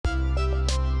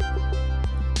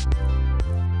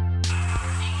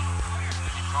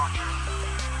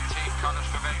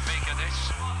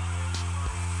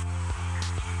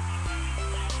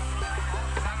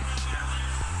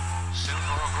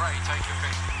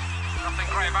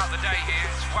nothing grey about the day here.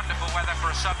 It's wonderful weather for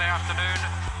a Sunday afternoon,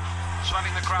 swelling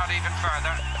the crowd even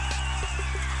further.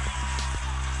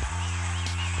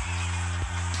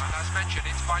 And as mentioned,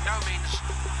 it's by no means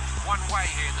one way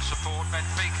here, the support.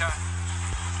 Benfica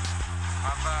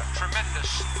have a tremendous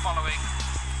following.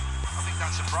 I think that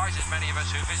surprises many of us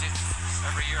who visit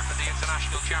every year for the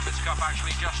International Champions Cup,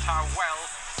 actually just how well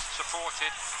supported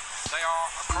they are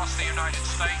across the United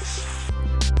States.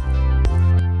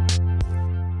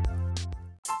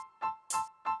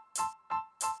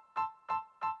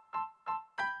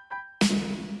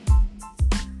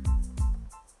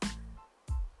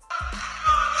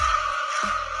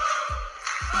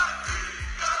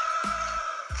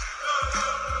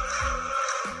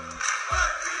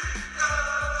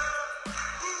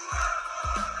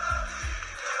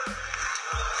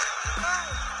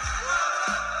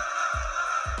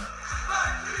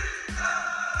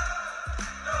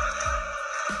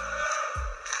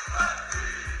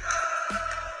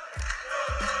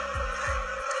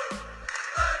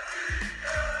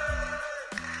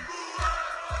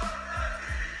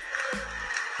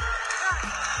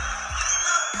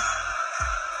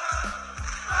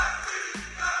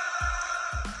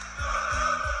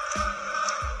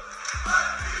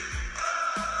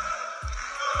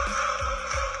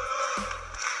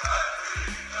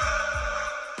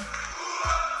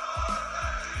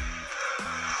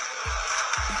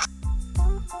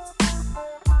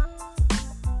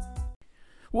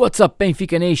 What's up,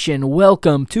 Benfica Nation?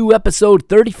 Welcome to episode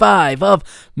 35 of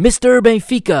Mr.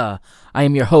 Benfica. I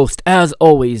am your host, as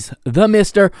always, the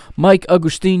Mr. Mike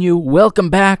Agostinho. Welcome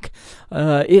back.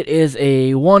 It is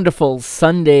a wonderful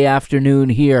Sunday afternoon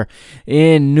here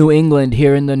in New England,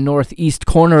 here in the northeast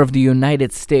corner of the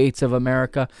United States of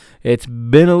America. It's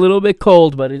been a little bit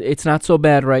cold, but it's not so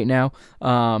bad right now.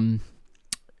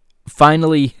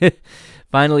 Finally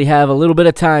have a little bit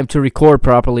of time to record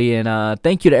properly, and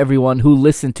thank you to everyone who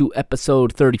listened to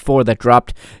episode 34 that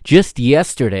dropped just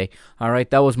yesterday. All right,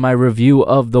 that was my review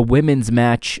of the women's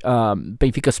match.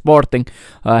 Benfica Sporting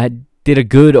did a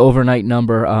good overnight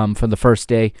number for the first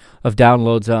day of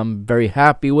downloads. I'm very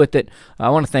happy with it. I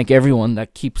want to thank everyone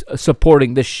that keeps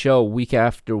supporting this show week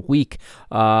after week.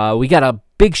 We got a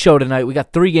big show tonight. We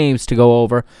got 3 games to go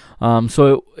over,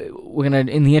 so we're going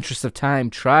to, in the interest of time,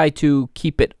 try to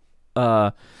keep it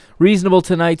reasonable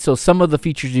tonight. So some of the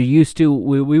features you're used to,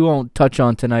 we won't touch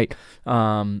on tonight.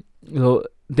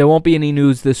 There won't be any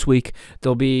news this week.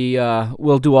 There'll be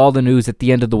we'll do all the news at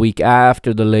the end of the week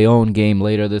after the Leon game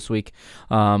later this week.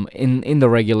 In the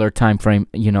regular time frame,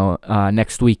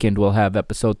 next weekend we'll have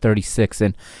episode 36,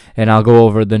 and I'll go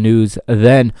over the news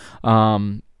then.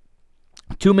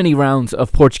 Too many rounds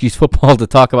of Portuguese football to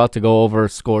talk about to go over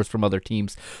scores from other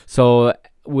teams. So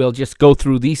we'll just go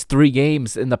through these 3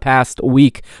 games in the past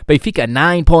week. Benfica,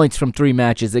 9 points from 3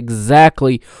 matches,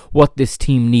 exactly what this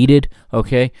team needed,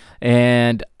 okay?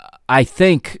 And I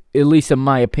think, at least in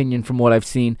my opinion from what I've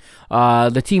seen,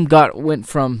 the team went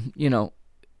from,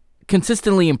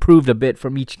 consistently improved a bit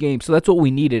from each game. So that's what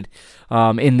we needed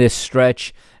in this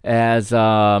stretch, as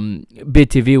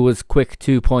BTV was quick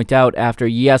to point out after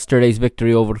yesterday's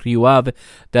victory over Rio Ave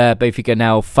that Benfica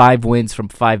now 5 wins from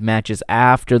 5 matches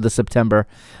after the September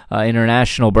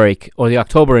international break, or the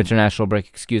October international break,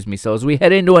 excuse me. So as we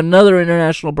head into another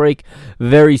international break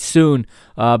very soon,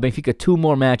 Benfica 2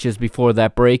 more matches before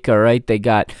that break, all right? They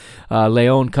got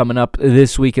Leon coming up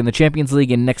this week in the Champions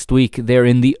League, and next week they're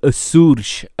in the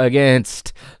Açores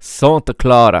against Santa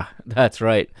Clara. That's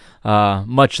right.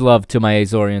 Much love to my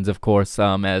Azorians, of course.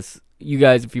 As you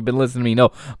guys, if you've been listening to me,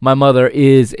 know my mother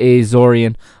is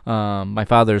Azorian. My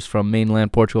father's from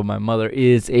mainland Portugal. My mother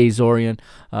is Azorian.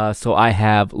 So I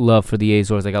have love for the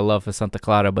Azores. I got love for Santa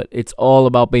Clara, but it's all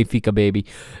about Benfica, baby.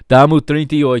 Damu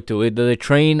 38. The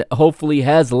train hopefully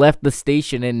has left the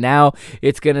station, and now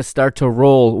it's going to start to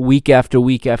roll week after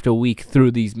week after week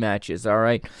through these matches, all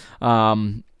right?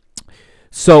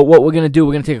 So what we're going to do,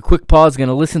 we're going to take a quick pause, going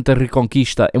to listen to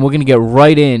Reconquista, and we're going to get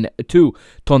right in to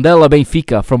Tondela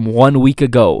Benfica from 1 week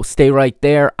ago. Stay right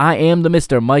there. I am the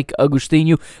Mr. Mike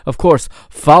Agostinho. Of course,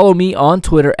 follow me on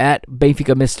Twitter at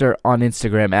Benfica Mister, on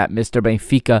Instagram at Mr.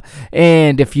 Benfica.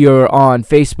 And if you're on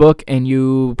Facebook and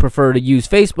you prefer to use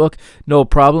Facebook, no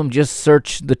problem. Just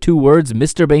search the 2 words,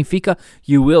 Mr. Benfica.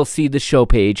 You will see the show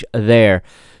page there.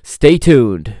 Stay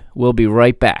tuned. We'll be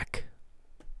right back.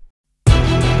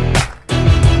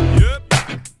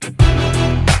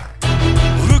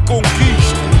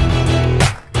 Conquista.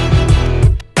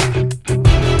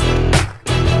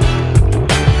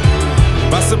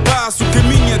 Passo a passo, o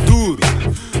caminho é duro.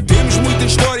 Temos muita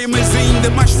história, mas ainda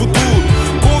mais futuro.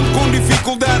 Conto com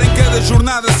dificuldade em cada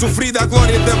jornada sofrida, a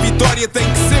glória da vitória. vitória tem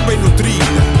que ser bem nutrida.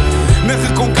 Na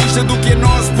reconquista do que é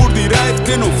nosso por direito,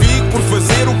 que não fique por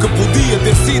fazer o que podia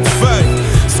ter sido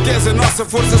feito. Se queres a nossa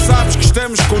força, sabes que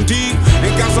estamos contigo.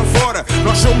 Em casa ou fora,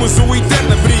 nós somos o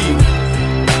eterno abrigo.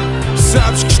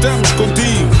 Sabes que estamos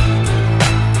contigo,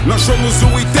 nós somos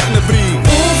o eterno abrigo.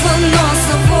 Ouve a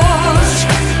nossa voz,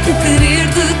 o querer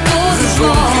de todos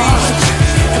nós.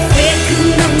 A fé que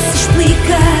não se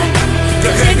explica.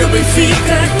 Carrega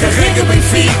Benfica, carrega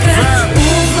Benfica.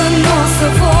 Ouve a nossa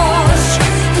voz,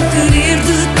 o querer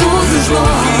de todos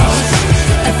nós.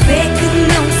 A fé que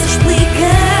não se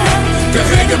explica.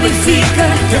 Carrega Benfica,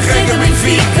 carrega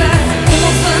Benfica.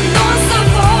 Ouve a nossa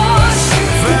voz,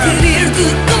 o querer de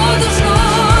todos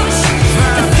nós.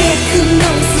 A fé que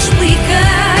não se explica.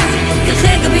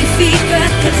 Carrega Benfica,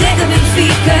 carrega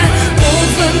Benfica.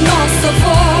 Ouve a nossa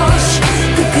voz,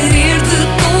 o querer de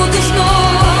todos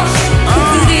nós. O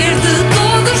querer de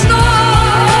todos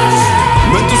nós.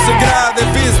 Manto sagrado é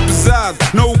peso pesado,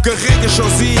 não o carregas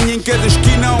sozinho. Em cada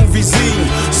esquina há um vizinho.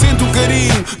 Sente o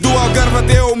carinho do Algarve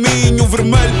até ao Minho. O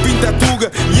vermelho pinta a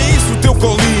tuga e é isso o teu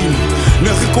colinho.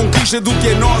 Na reconquista do que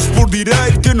é nosso por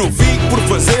direito, que não fique por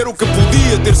fazer o que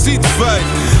podia ter sido feito.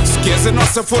 Se queres a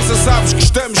nossa força, sabes que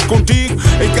estamos contigo.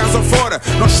 Em casa ou fora,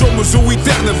 nós somos o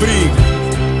eterno abrigo.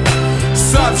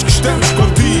 Sabes que estamos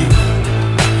contigo,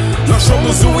 nós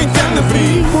somos o eterno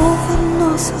abrigo. Ouve a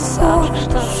nossa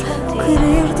voz, o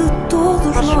querer de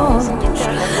todos nós.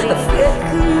 A fé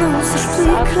que não se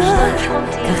explica.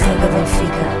 Carrega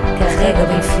Benfica, carrega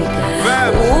Benfica.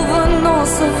 Ouve a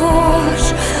nossa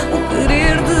voz, o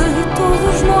querer de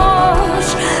todos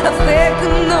nós. A fé que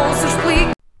não se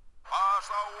explica. Lá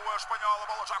está o espanhol, a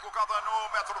bola já colocada no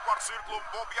metro do quarto círculo,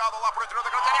 bombeada lá para o interior da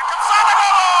grande área, cabeçada, gol!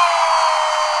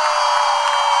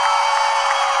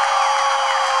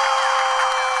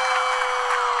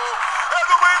 É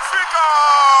do Benfica!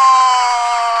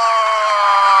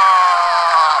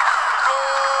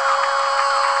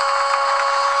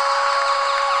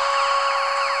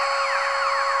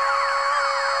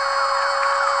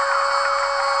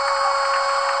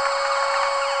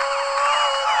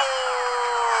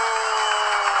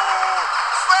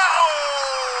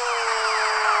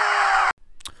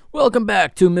 Welcome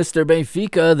back to Mr.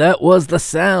 Benfica. That was the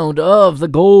sound of the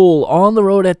goal on the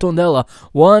road at Tondela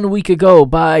 1 week ago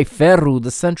by Ferro,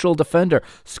 the central defender,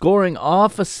 scoring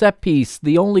off a set piece,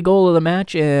 the only goal of the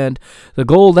match, and the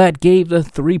goal that gave the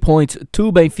 3 points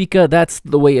to Benfica. That's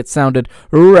the way it sounded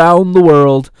around the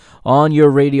world on your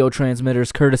radio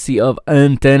transmitters, courtesy of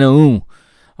Antena 1.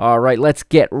 All right, let's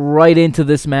get right into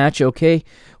this match, okay?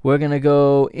 We're going to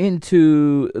go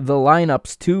into the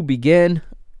lineups to begin.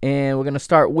 And we're going to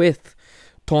start with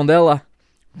Tondela.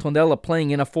 Tondela playing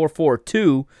in a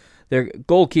 4-4-2. Their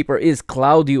goalkeeper is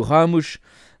Claudio Ramos.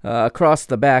 Across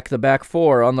the back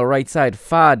four. On the right side,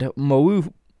 Fad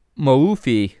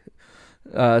Moufi.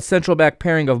 Central back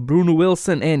pairing of Bruno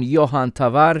Wilson and Johan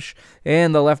Tavares.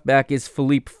 And the left back is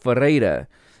Felipe Ferreira.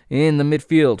 In the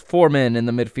midfield, 4 men in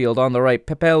the midfield. On the right,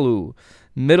 Pepelu.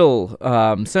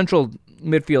 Central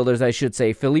midfielders, I should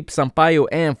say, Felipe Sampaio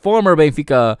and former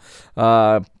Benfica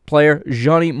player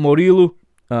Johnny Murilo.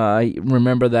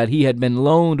 Remember that he had been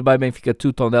loaned by Benfica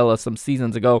to Tondela some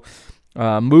seasons ago.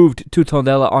 Moved to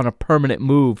Tondela on a permanent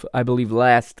move, I believe,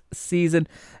 last season.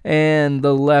 And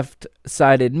the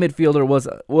left-sided midfielder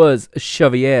was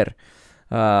Xavier.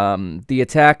 The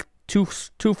attack, two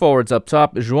forwards up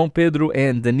top, João Pedro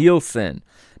and Danielson.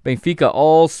 Benfica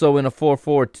also in a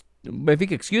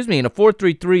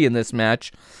 4-3-3 in this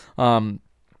match.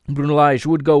 Bruno Lage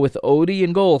would go with Odi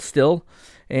in goal still.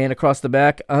 And across the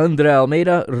back, André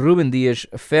Almeida, Ruben Dias,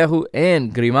 Ferro,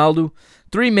 and Grimaldo.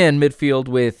 3-man midfield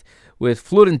with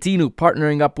Florentino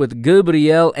partnering up with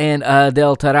Gabriel and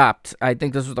Adel Taarabt. I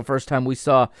think this was the first time we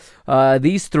saw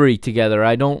these three together.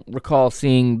 I don't recall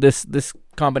seeing this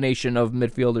combination of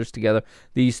midfielders together,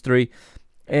 these three.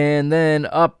 And then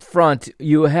up front,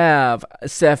 you have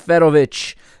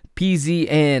Seferovic, Pizzi,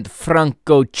 and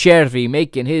Franco Cervi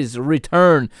making his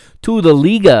return to the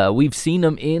Liga. We've seen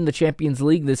him in the Champions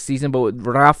League this season, but with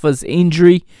Rafa's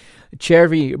injury,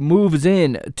 Cervi moves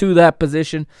in to that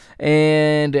position,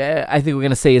 and I think we're going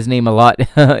to say his name a lot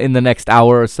in the next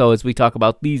hour or so as we talk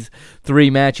about these three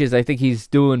matches. I think he's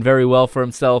doing very well for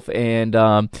himself,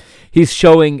 and he's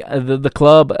showing the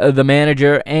club, the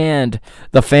manager, and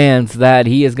the fans that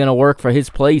he is going to work for his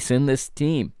place in this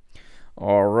team.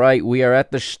 All right, we are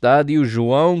at the Estádio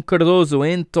João Cardoso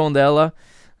in Tondela.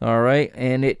 All right,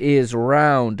 and it is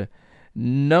round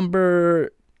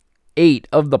number 8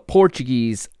 of the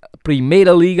Portuguese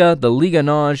Primeira Liga, the Liga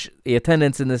NOS. The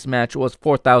attendance in this match was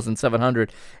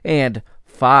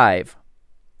 4,705.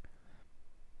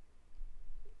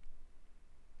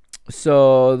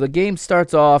 So the game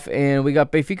starts off, and we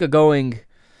got Benfica going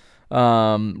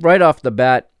right off the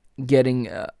bat, getting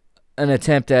an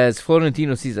attempt as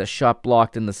Florentino sees a shot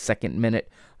blocked in the second minute.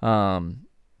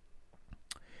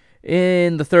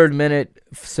 In the third minute,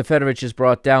 Seferovic is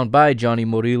brought down by Johnny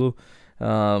Murillo.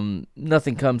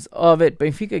 Nothing comes of it.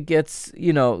 Benfica gets,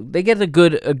 they get a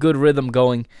good rhythm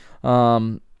going.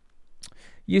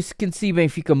 You can see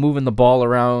Benfica moving the ball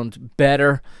around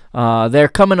better. They're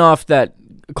coming off that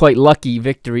quite lucky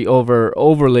victory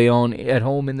over Leon at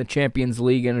home in the Champions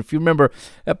League. And if you remember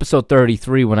episode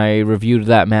 33, when I reviewed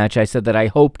that match, I said that I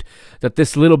hoped that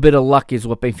this little bit of luck is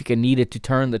what Benfica needed to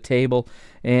turn the table.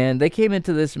 And they came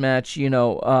into this match, a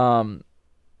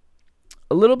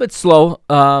little bit slow,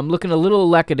 looking a little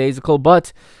lackadaisical,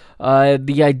 but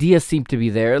the idea seemed to be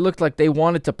there. It looked like they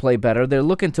wanted to play better. They're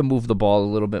looking to move the ball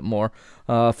a little bit more.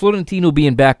 Florentino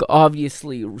being back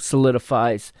obviously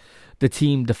solidifies the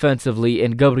team defensively,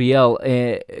 and Gabriel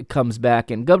comes back,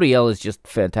 and Gabriel is just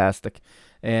fantastic.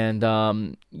 And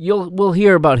we'll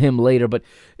hear about him later, but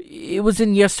it was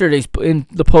in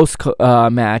the post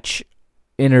match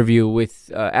interview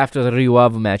with after the Rio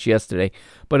Ave match yesterday.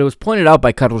 But it was pointed out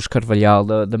by Carlos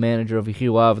Carvalhal, the manager of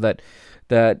Rio Ave,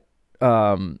 that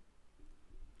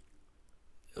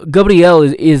Gabriel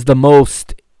is the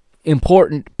most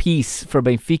important piece for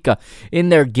Benfica in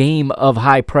their game of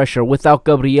high pressure. Without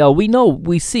Gabriel, we're not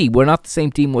the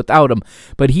same team without him,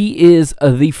 but he is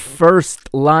the first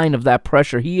line of that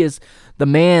pressure. He is the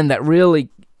man that really,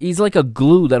 he's like a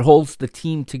glue that holds the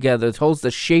team together, holds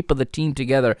the shape of the team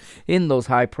together in those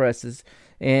high presses,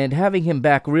 and having him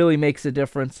back really makes a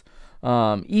difference.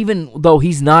 Even though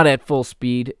he's not at full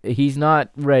speed, he's not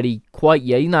ready quite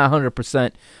yet, he's not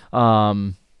 100%,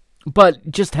 but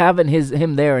just having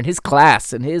him there and his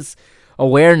class and his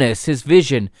awareness, his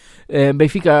vision,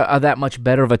 Benfica are that much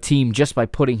better of a team just by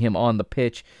putting him on the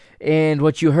pitch. And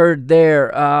what you heard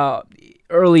there,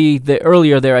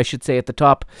 earlier there, I should say, at the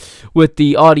top with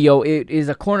the audio, it is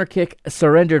a corner kick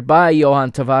surrendered by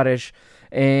Johan Tavares,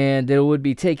 and it would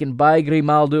be taken by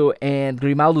Grimaldo, and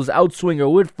Grimaldo's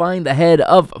outswinger would find the head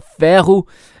of Ferro,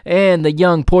 and the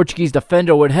young Portuguese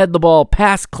defender would head the ball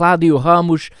past Claudio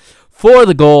Ramos for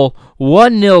the goal.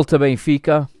 1-0 to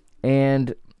Benfica,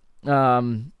 and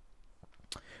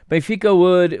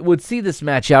Benfica would see this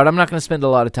match out. I'm not going to spend a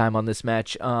lot of time on this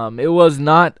match. It was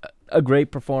not a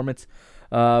great performance.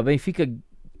 Benfica,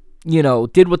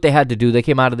 did what they had to do. They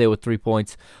came out of there with 3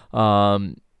 points.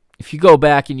 If you go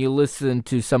back and you listen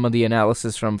to some of the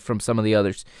analysis from some of the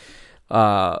others,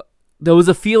 there was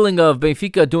a feeling of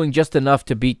Benfica doing just enough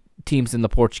to beat teams in the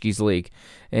Portuguese league.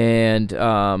 And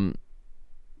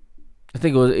I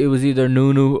think it was either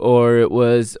Nuno or it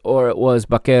was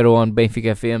Baquero on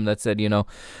Benfica FM that said,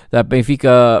 that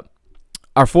Benfica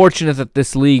are fortunate that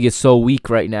this league is so weak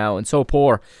right now and so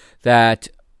poor that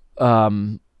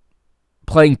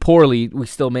playing poorly, we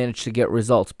still managed to get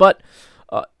results. But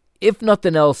if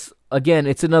nothing else, again,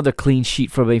 it's another clean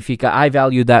sheet for Benfica. I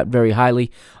value that very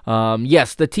highly.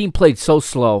 Yes, the team played so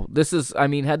slow.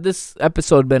 Had this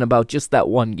episode been about just that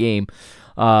one game,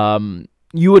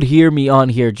 you would hear me on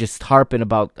here just harping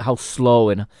about how slow,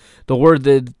 and the word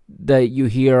that you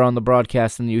hear on the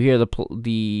broadcast and you hear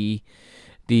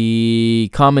the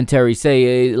commentary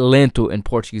say lento in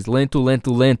Portuguese,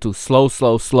 lento,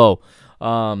 slow.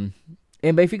 And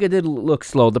Benfica did look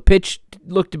slow. The pitch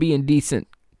looked to be in decent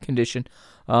condition.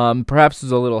 Perhaps it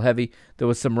was a little heavy. There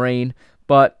was some rain,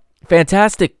 but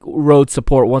fantastic road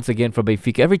support once again for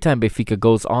Benfica. Every time Benfica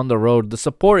goes on the road, the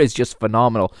support is just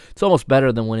phenomenal. It's almost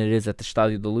better than when it is at the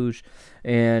Estádio da Luz.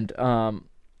 And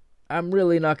I'm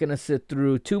really not going to sit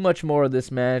through too much more of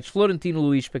this match. Florentino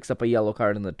Luis picks up a yellow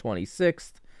card in the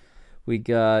 26th. We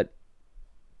got...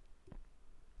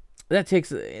 That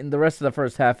takes... In the rest of the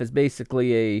first half is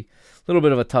basically a little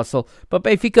bit of a tussle. But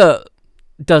Benfica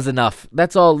does enough.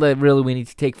 That's all that really we need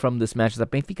to take from this match, is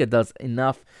that Benfica does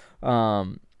enough.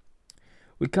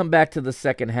 We come back to the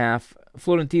second half.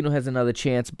 Florentino has another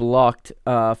chance blocked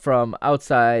from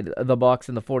outside the box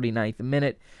in the 49th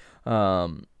minute.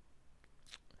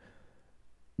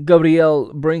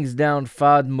 Gabriel brings down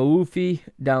Fad Moufi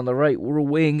down the right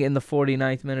wing in the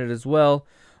 49th minute as well.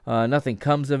 Nothing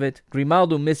comes of it.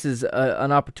 Grimaldo misses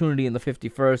an opportunity in the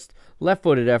 51st.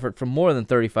 Left-footed effort from more than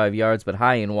 35 yards, but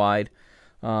high and wide.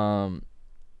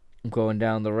 Going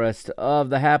down the rest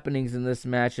of the happenings in this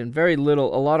match, and a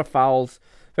lot of fouls,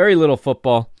 very little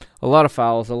football, a lot of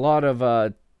fouls, a lot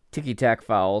of ticky-tack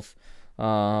fouls.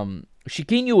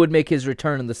 Chiquinho would make his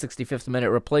return in the 65th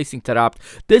minute, replacing Taarabt.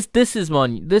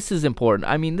 This is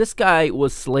important. This guy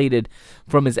was slated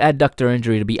from his adductor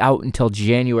injury to be out until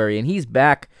January, and he's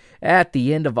back, at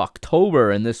the end of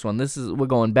October in this one. We're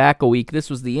going back a week. This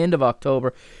was the end of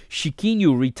October.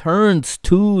 Chiquinho returns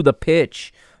to the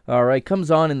pitch. All right, comes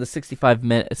on in the 65th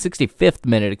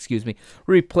minute,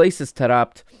 replaces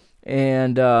Taarabt,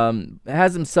 and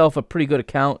has himself a pretty good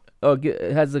account.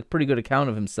 Has a pretty good account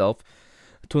of himself.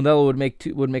 Tondela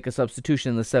would make a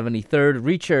substitution in the 73rd.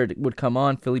 Richard would come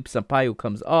on. Felipe Sampaio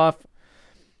comes off.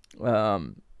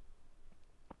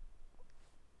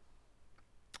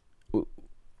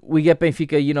 We get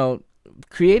Benfica,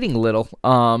 creating little.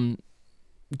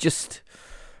 Just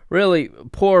really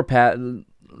poor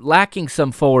lacking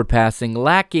some forward passing,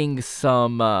 lacking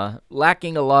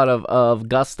a lot of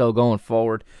gusto going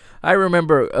forward. I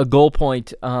remember a goal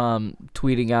point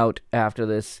tweeting out after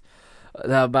this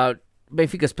about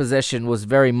Benfica's possession was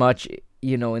very much,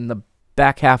 in the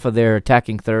back half of their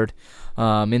attacking third,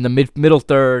 in the middle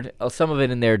third, some of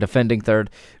it in their defending third.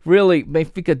 Really,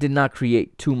 Benfica did not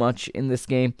create too much in this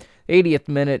game. 80th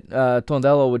minute,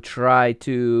 Tondela would try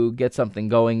to get something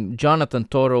going. Jonathan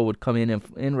Toro would come in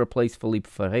and replace Felipe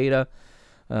Ferreira,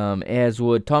 as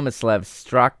would Tomislav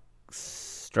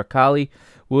Strakali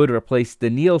would replace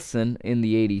Danielson in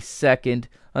the 82nd.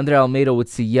 Andre Almeida would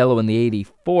see yellow in the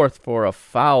 84th for a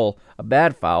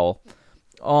bad foul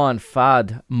on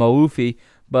Fad Maufi.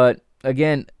 But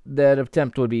again, that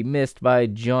attempt would be missed by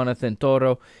Jonathan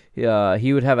Toro.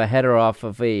 He would have a header off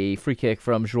of a free kick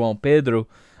from João Pedro.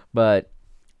 But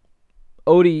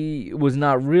Odi was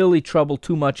not really troubled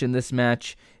too much in this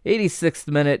match. 86th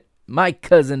minute, my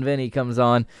cousin Vinny comes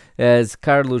on as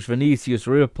Carlos Vinicius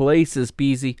replaces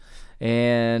Pizzi.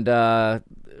 And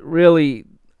really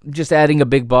just adding a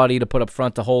big body to put up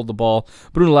front to hold the ball.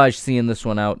 Bruno Lage seeing this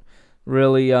one out.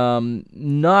 Really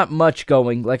not much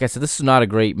going. Like I said, this is not a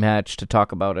great match to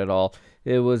talk about at all.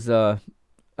 It was a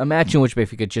match in which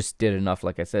Benfica just did enough,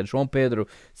 like I said. João Pedro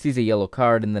sees a yellow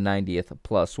card in the 90th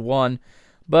 +1.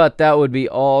 But that would be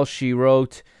all she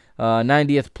wrote.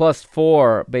 90th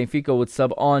 +4, Benfica would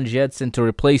sub on Jedson to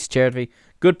replace Cervi.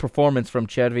 Good performance from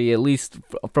Cervi, at least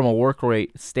from a work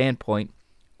rate standpoint.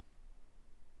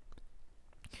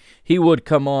 He would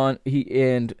come on,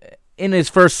 and in his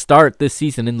first start this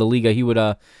season in the Liga, he would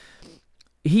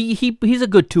he's a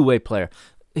good two-way player.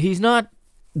 He's not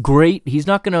great. He's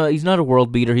not a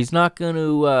world beater. He's not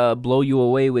gonna blow you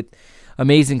away with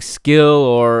amazing skill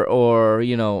or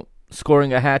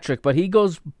scoring a hat trick, but he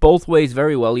goes both ways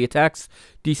very well. He attacks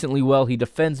decently well. He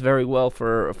defends very well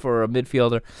for a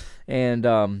midfielder, and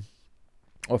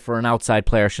or for an outside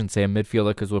player. I shouldn't say a midfielder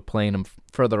because we're playing him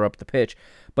further up the pitch.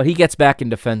 But he gets back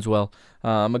and defends well.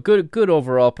 A good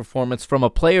overall performance from a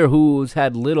player who's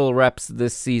had little reps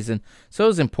this season, so it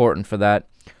was important for that.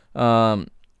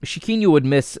 Chiquinho would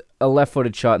miss a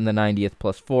left-footed shot in the 90th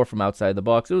 +4 from outside the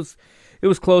box. It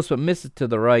was close, but missed it to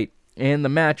the right. And the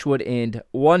match would end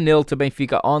 1-0 to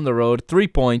Benfica on the road, 3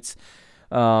 points.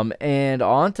 And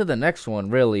on to the next one,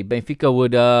 really. Benfica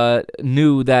would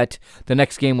knew that the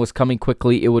next game was coming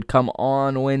quickly. It would come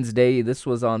on Wednesday. This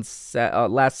was on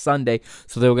last Sunday,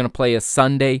 so they were going to play a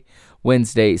Sunday,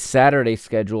 Wednesday, Saturday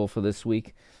schedule for this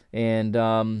week. And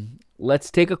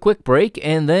let's take a quick break,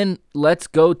 and then let's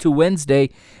go to Wednesday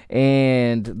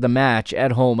and the match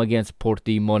at home against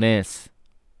Portimonense.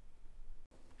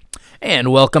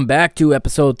 And welcome back to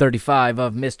episode 35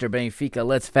 of Mr. Benfica.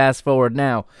 Let's fast forward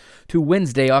now to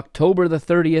Wednesday, October the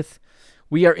 30th.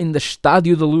 We are in the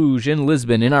Estádio da Luz in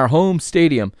Lisbon, in our home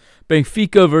stadium.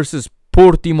 Benfica versus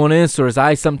Portimonense, or as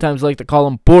I sometimes like to call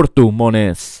them,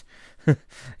 Portimonense.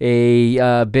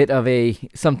 A bit of a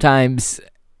sometimes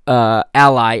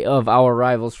ally of our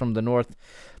rivals from the north.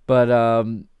 But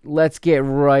let's get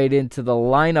right into the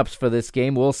lineups for this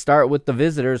game. We'll start with the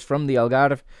visitors from the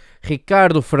Algarve.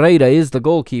 Ricardo Ferreira is the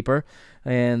goalkeeper,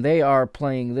 and they are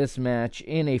playing this match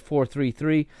in a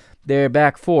 4-3-3. They're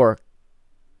back four.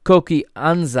 Koki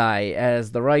Anzai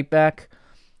as the right back.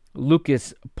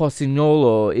 Lucas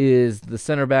Posignolo is the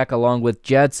center back along with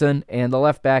Jadson, and the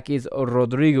left back is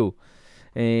Rodrigo.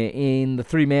 In the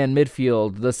three-man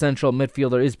midfield, the central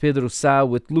midfielder is Pedro Sá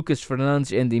with Lucas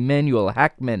Fernandes and Emmanuel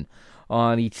Hackman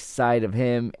on each side of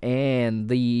him. And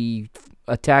the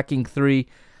attacking three,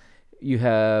 you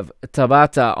have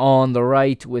Tabata on the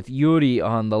right with Yuri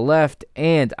on the left,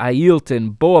 and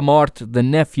Ailton Boamart, the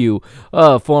nephew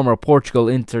of former Portugal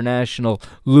international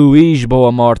Luís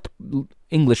Boamart,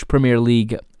 English Premier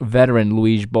League veteran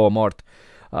Luís Boamart,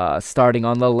 starting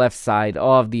on the left side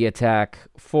of the attack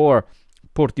for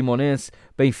Portimonense.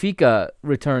 Benfica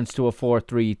returns to a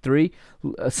 4-3-3.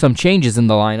 Some changes in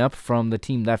the lineup from the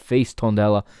team that faced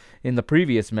Tondela in the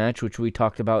previous match, which we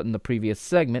talked about in the previous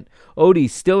segment. Odie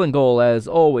still in goal as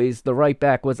always. The right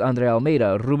back was Andre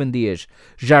Almeida. Ruben Dias.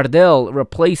 Jardel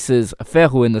replaces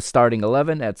Ferro in the starting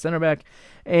 11 at center back,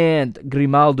 and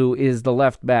Grimaldo is the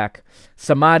left back.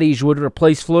 Samaris would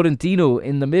replace Florentino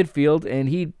in the midfield, and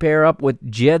he'd pair up with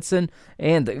Jedson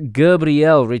and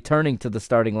Gabriel returning to the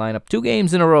starting lineup. 2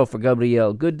 games in a row for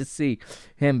Gabriel. Good to see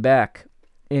him back,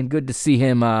 and good to see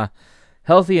him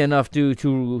healthy enough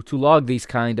to log these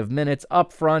kind of minutes.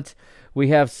 Up front, we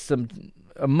have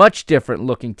a much different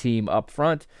looking team up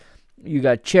front. You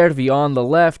got Chervi on the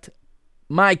left,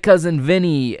 my cousin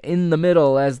Vinny in the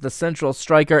middle as the central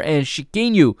striker, and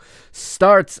Chiquinho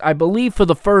starts, I believe, for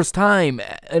the first time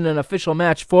in an official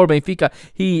match for Benfica.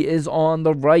 He is on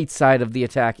the right side of the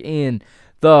attack in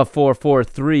the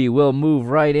 4-4-3. We'll move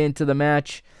right into the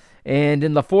match, and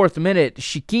in the 4th minute,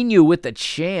 Chiquinho with the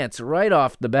chance right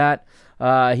off the bat.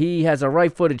 He has a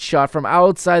right-footed shot from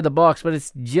outside the box, but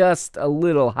it's just a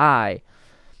little high.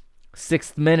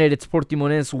 6th minute, it's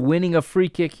Portimonense winning a free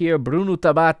kick here. Bruno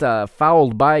Tabata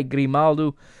fouled by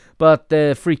Grimaldo, but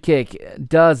the free kick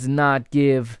does not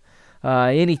give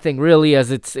anything really,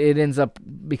 as it ends up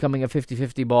becoming a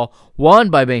 50-50 ball won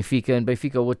by Benfica, and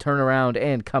Benfica would turn around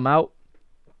and come out.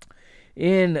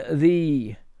 In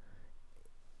the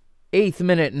 8th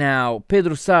minute now,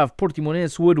 Pedro Sá of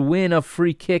Portimonense would win a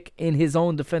free kick in his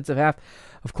own defensive half.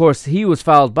 Of course, he was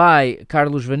fouled by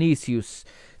Carlos Vinicius.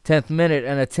 10th minute,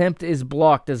 an attempt is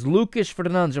blocked as Lucas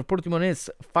Fernandes of Portimonense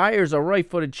fires a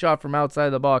right-footed shot from outside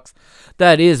the box.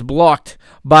 That is blocked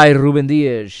by Ruben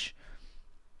Dias.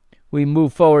 We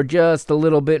move forward just a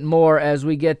little bit more as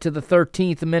we get to the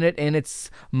 13th minute, and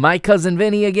it's my cousin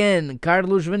Vinny again.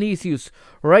 Carlos Vinicius,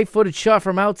 right-footed shot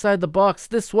from outside the box.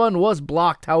 This one was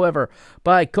blocked, however,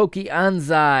 by Koki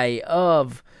Anzai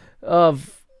of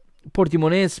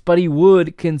Portimonense, but he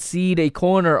would concede a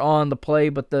corner on the play,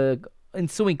 but the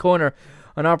ensuing corner,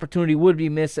 an opportunity would be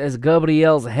missed as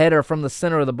Gabriel's header from the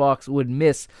center of the box would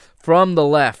miss from the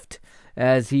left,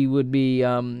 as he would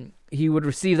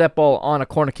receive that ball on a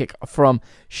corner kick from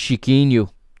Chiquinho.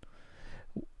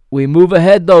 We move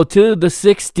ahead though to the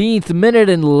 16th minute,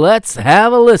 and let's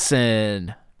have a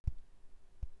listen.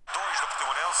 2 do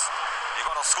Portimonense e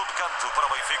agora o segundo canto para o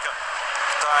Benfica,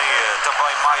 que tem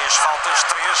também mais faltas,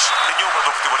 3, nenhuma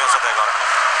do Portimonense até agora.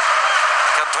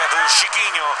 Canto é de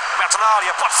Chiquinho, mete na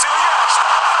área, pode ser este!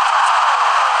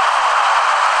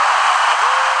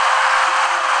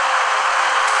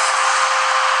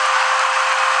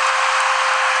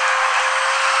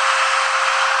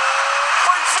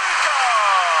 Benfica!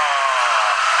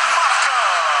 Marca!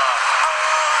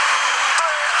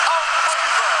 André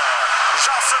Almeida!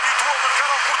 Já se habituou a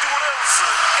marcar ao Portimonense,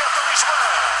 é talismã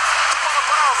de bola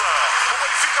parada. O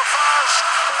Benfica faz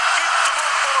o 5º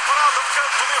gol de bola parada de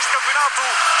canto neste campeonato.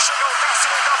 Chega ao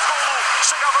 18º golo,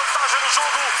 chega a vantagem no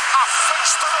jogo, à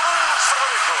festa da luz,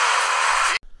 Frederico.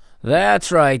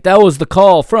 That's right. That was the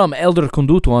call from Elder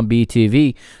Conduto on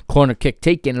BTV. Corner kick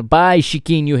taken by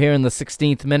Chiquinho here in the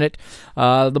 16th minute.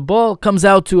 The ball comes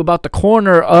out to about the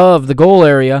corner of the goal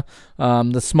area,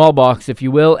 the small box, if you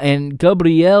will, and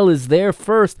Gabriel is there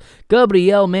first.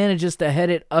 Gabriel manages to head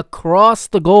it across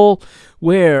the goal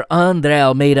where Andre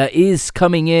Almeida is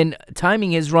coming in,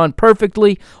 timing his run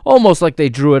perfectly, almost like they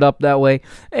drew it up that way,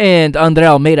 and Andre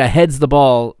Almeida heads the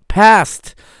ball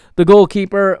past the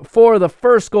goalkeeper for the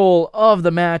first goal of the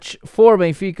match for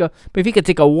Benfica. Benfica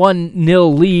take a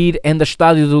 1-0 lead, and the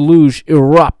Estádio da Luz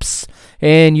erupts.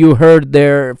 And you heard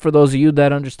there, for those of you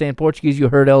that understand Portuguese, you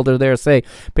heard Elder there say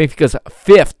Benfica's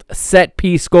 5th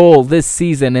set-piece goal this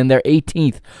season and their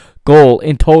 18th goal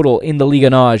in total in the Liga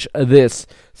NOS this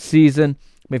season.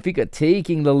 Benfica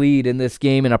taking the lead in this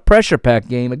game, in a pressure-packed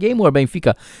game, a game where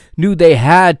Benfica knew they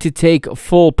had to take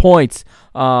full points.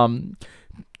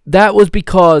 That was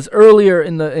because earlier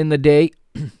in the day,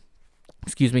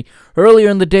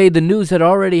 the news had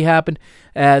already happened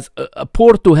as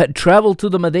Porto had traveled to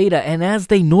the Madeira, and as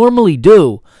they normally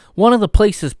do, one of the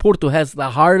places Porto has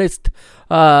the hardest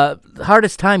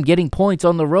time getting points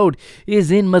on the road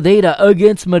is in Madeira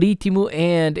against Marítimo,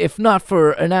 and if not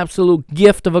for an absolute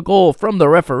gift of a goal from the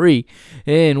referee,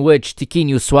 in which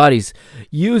Tiquinho Soares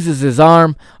uses his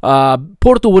arm,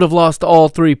 Porto would have lost all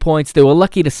 3 points. They were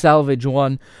lucky to salvage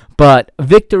one, but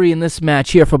victory in this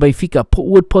match here for Benfica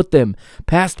would put them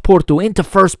past Porto into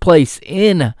first place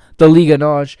in the Liga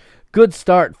NOS. Good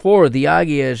start for the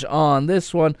Águias on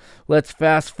this one. Let's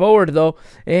fast forward, though,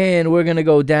 and we're going to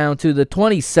go down to the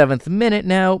 27th minute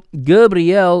now.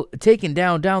 Gabriel taken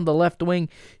down the left wing.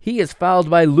 He is fouled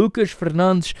by Lucas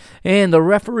Fernandes, and the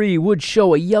referee would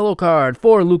show a yellow card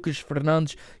for Lucas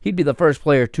Fernandes. He'd be the first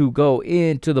player to go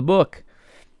into the book.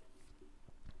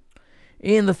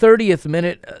 In the 30th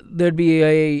minute, there'd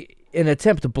be an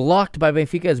attempt blocked by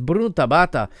Benfica as Bruno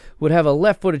Tabata would have a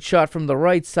left-footed shot from the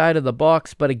right side of the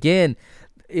box, but again,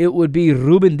 it would be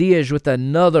Ruben Dias with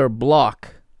another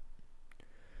block.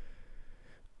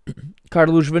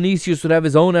 Carlos Vinicius would have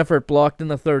his own effort blocked in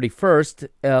the 31st,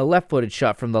 a left-footed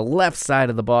shot from the left side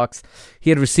of the box.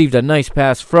 He had received a nice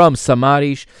pass from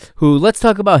Samaris, who, let's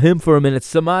talk about him for a minute.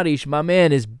 Samaris, my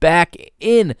man, is back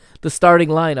in the starting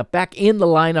lineup, back in the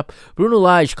lineup. Bruno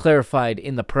Lage clarified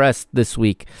in the press this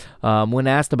week when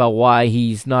asked about why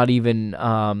he's not even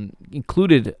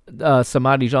included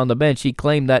Samaris on the bench. He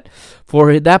claimed that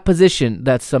for that position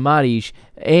that Samaris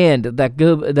and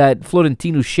that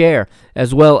Florentino share,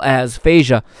 as well as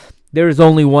Feja, there is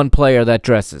only one player that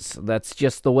dresses. That's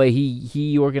just the way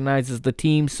he organizes the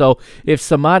team. So if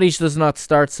Samaris does not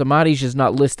start, Samaris is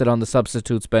not listed on the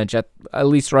substitutes bench, at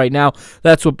least right now.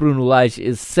 That's what Bruno Lage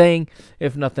is saying.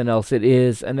 If nothing else, it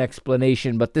is an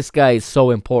explanation. But this guy is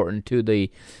so important to the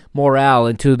morale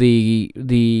and to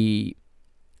the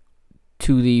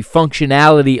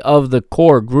functionality of the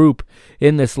core group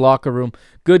in this locker room.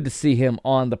 Good to see him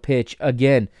on the pitch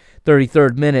again.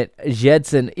 33rd minute,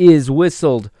 Jedson is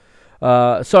whistled.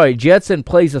 Jedson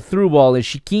plays a through ball and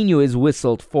Chiquinho is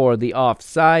whistled for the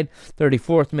offside.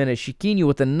 34th minute, Chiquinho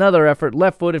with another effort,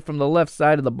 left-footed from the left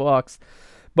side of the box,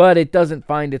 but it doesn't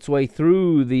find its way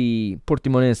through the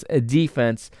Portimonense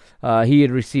defense. He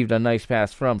had received a nice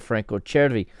pass from Franco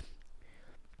Cervi.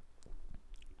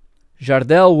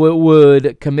 Jardel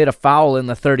would commit a foul in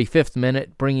the 35th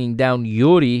minute, bringing down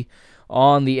Yuri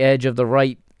on the edge of the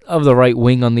right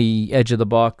wing on the edge of the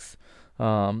box.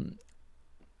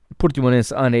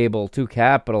 Portimonense unable to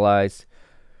capitalize.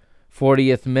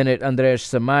 40th minute, Andres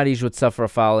Samaris would suffer a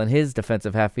foul in his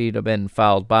defensive half. He'd have been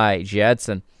fouled by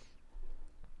Jadson.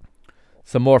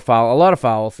 Some more foul, a lot of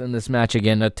fouls in this match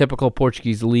again. A typical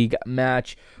Portuguese league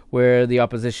match where the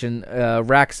opposition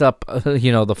racks up,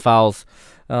 the fouls.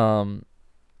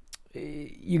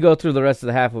 You go through the rest of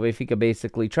the half of Benfica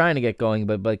basically trying to get going,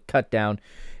 but cut down.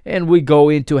 And we go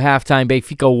into halftime.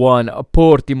 Benfica 1,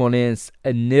 Portimonense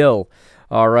 0.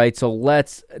 All right, so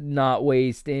let's not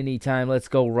waste any time. Let's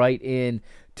go right in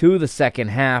to the second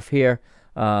half here.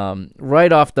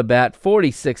 Right off the bat,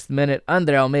 46th minute,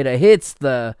 Andre Almeida hits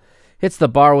the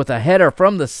bar with a header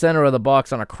from the center of the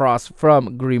box on a cross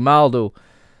from Grimaldo.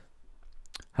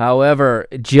 However,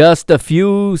 just a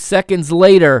few seconds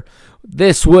later,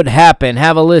 this would happen.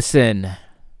 Have a listen. Vai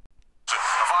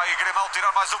Grimaldo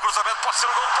tirar mais cruzamento, pode ser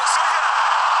gol, pode ser.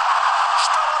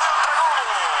 Está lá dentro, gol.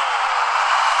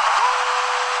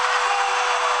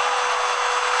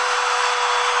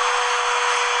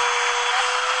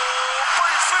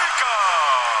 Benfica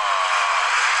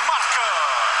marca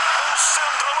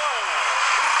centralão.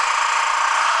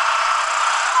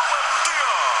 Ruben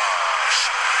Dias,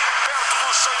 perto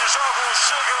dos 100 jogos,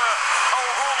 chega ao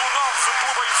golo 9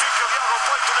 pelo Benfica, Diago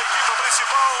Peito na equipa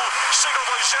principal, chega ao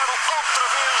 2-0, outra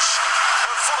vez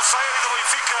a força aérea do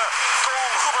Benfica com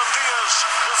Ruben Dias,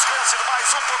 na sequência de mais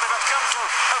um pontapé de canto,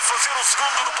 a fazer o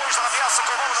segundo depois da ameaça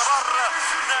com a bola na barra,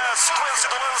 na sequência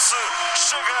do lance,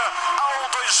 chega ao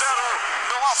 2-0,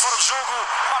 não há fora de jogo,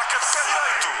 marca de pé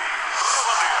direito,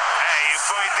 Ruben Dias. E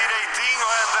foi direitinho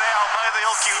André Almeida,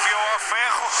 ele que enviou ao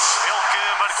ferro, ele que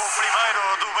marcou o primeiro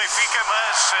do Benfica,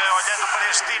 mas olhando para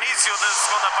este início da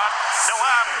segunda parte, não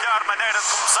há melhor maneira de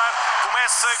começar.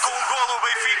 Começa com um golo o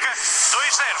Benfica,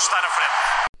 2-0 está na frente.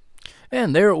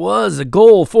 And there it was, a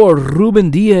goal for Ruben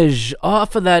Dias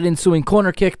off of that ensuing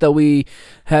corner kick that we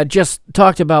had just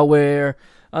talked about, where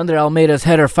Andre Almeida's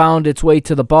header found its way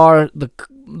to the bar.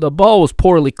 The ball was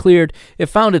poorly cleared. It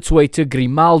found its way to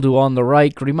Grimaldo on the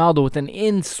right. Grimaldo with an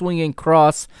in-swinging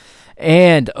cross.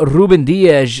 And Ruben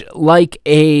Dias, like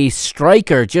a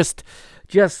striker, just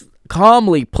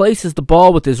calmly places the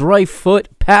ball with his right foot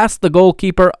past the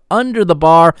goalkeeper, under the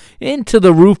bar, into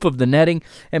the roof of the netting.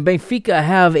 And Benfica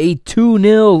have a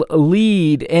 2-0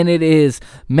 lead, and it is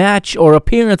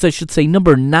appearance, I should say,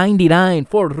 number 99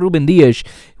 for Ruben Dias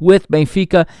with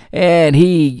Benfica, and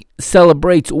he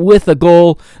celebrates with a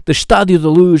goal. The Estádio da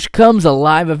Luz comes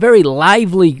alive, a very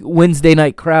lively Wednesday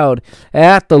night crowd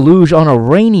at the Luz on a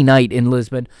rainy night in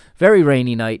Lisbon, very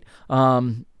rainy night.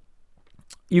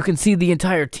 You can see the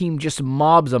entire team just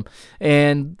mobs them.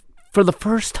 And for the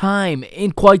first time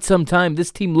in quite some time, this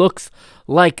team looks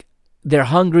like they're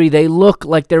hungry. They look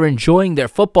like they're enjoying their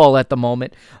football at the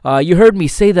moment. You heard me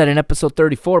say that in episode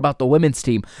 34 about the women's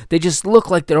team. They just look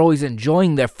like they're always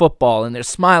enjoying their football, and they're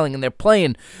smiling, and they're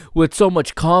playing with so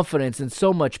much confidence and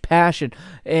so much passion.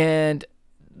 And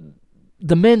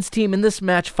the men's team in this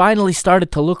match finally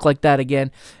started to look like that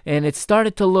again, and it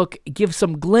started to give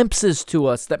some glimpses to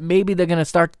us that maybe they're going to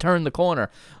start to turn the corner.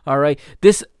 All right,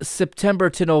 this September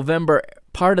to November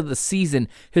part of the season,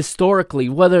 historically,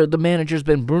 whether the manager's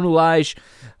been Bruno Lage,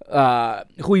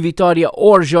 Rui Vitória,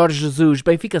 or Jorge Jesus,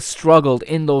 Benfica struggled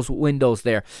in those windows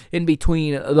there, in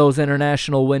between those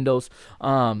international windows.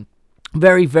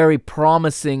 Very, very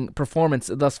promising performance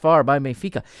thus far by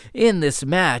Benfica in this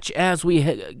match. As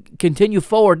we continue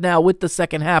forward now with the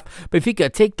second half,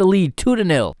 Benfica take the lead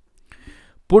 2-0.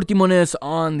 Portimonense,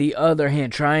 on the other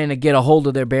hand, trying to get a hold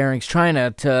of their bearings, trying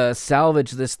to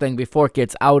salvage this thing before it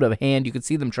gets out of hand. You can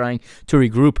see them trying to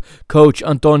regroup. Coach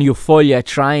Antonio Folha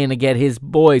trying to get his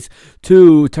boys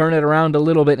to turn it around a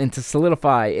little bit and to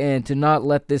solidify and to not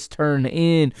let this turn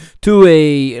into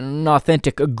an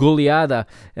authentic goleada,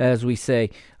 as we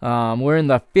say. We're in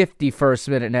the 51st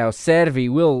minute now. Servi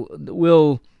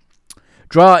will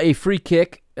draw a free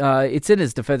kick. It's in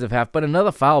his defensive half, but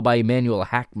another foul by Emmanuel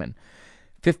Hackman.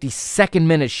 52nd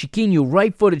minute, Chiquinho,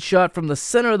 right-footed shot from the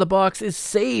center of the box is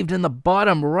saved in the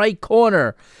bottom right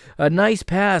corner. A nice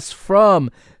pass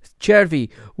from Cervi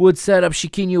would set up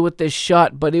Chiquinho with this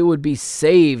shot, but it would be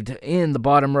saved in the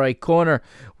bottom right corner.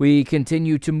 We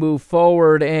continue to move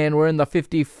forward, and we're in the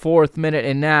 54th minute,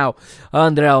 and now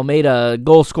Andre Almeida,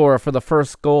 goal scorer for the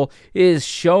first goal, is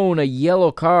shown a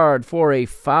yellow card for a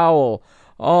foul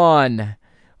on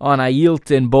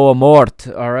Ailton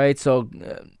Boamort. All right, so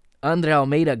Andre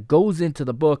Almeida goes into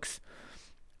the books,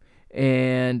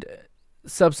 and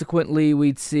subsequently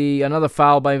we'd see another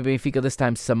foul by Benfica, this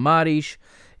time Samaris.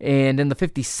 And in the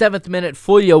 57th minute,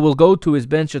 Folha will go to his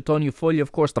bench. Antonio Folha,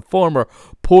 of course, the former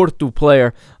Porto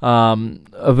player,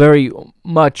 a very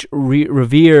much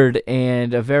revered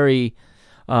and a very,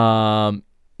 encarinado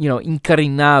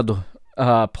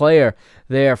player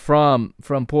there from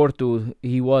Porto.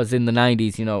 He was in the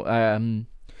 90s,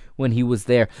 when he was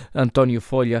there, Antonio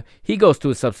Folha. He goes to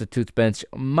a substitutes bench.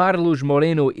 Marlos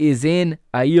Moreno is in.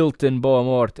 Ailton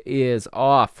Boamort is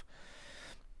off.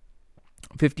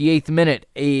 58th minute,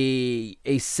 a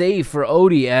save for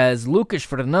Odi as Lucas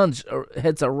Fernandes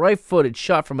heads a right-footed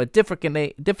shot from a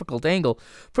difficult angle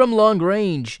from long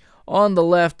range on the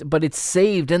left, but it's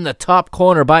saved in the top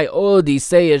corner by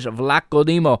Odysseas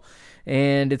Vlachodimo.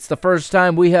 And it's the first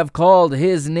time we have called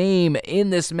his name in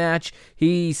this match.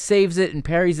 He saves it and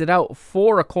parries it out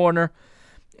for a corner.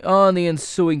 On the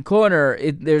ensuing corner,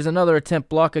 there's another attempt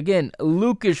block again.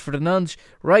 Lucas Fernandes,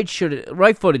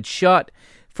 right-footed shot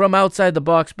from outside the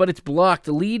box, but it's blocked,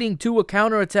 leading to a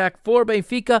counterattack for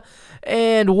Benfica.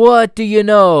 And what do you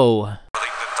know?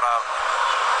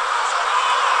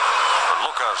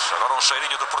 Lucas, agora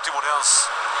cheirinho de Portimonense.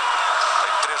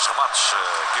 Tem 3 remates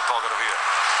aqui para o Algarvia.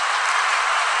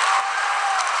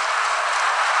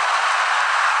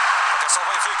 Atenção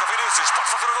Benfica, Vinícius,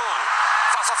 pode fazer o golo.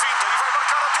 Faz a finta e vai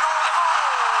marcar, atirou, é golo!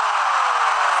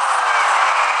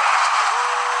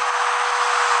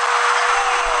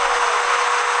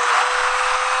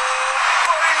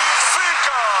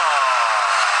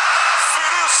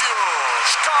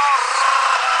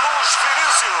 Carlos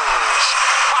Vinícius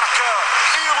marca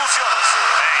e ilusiona-se. E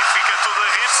fica tudo a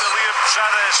rir-se ali, a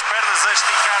puxar as pernas, a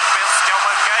esticar. Penso que é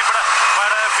uma queimbra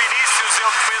para Vinícius.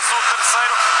 Ele que fez o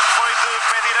terceiro, foi de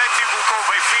pé direito e colocou o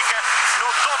Benfica no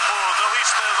topo da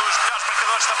lista dos melhores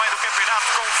marcadores também do campeonato,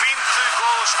 com 20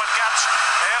 golos marcados.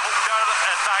 É o melhor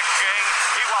ataque em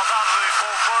igualdade com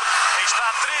o Porto. E está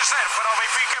 3-0 para o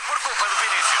Benfica por culpa de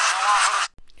Vinícius.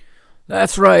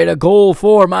 That's right, a goal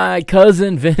for my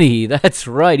cousin Vinny. That's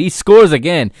right, he scores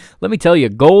again. Let me tell you,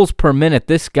 goals per minute,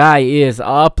 this guy is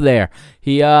up there.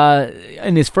 He,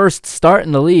 in his first start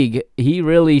in the league, he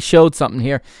really showed something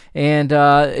here. And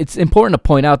it's important to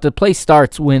point out the play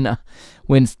starts when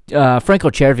Franco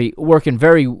Cervi, working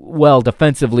very well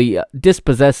defensively,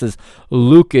 dispossesses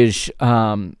Lucas.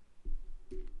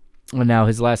 Now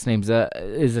his last name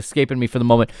is escaping me for the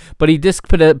moment, but he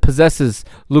dispossesses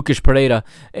Lucas Pereira,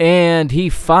 and he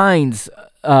finds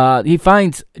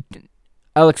Alex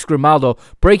Grimaldo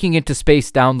breaking into space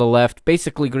down the left.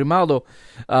 Basically, Grimaldo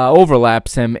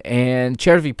overlaps him, and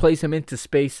Cervi plays him into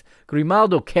space.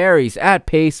 Grimaldo carries at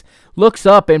pace, looks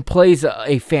up, and plays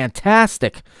a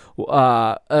fantastic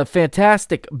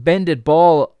bended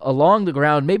ball along the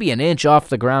ground, maybe an inch off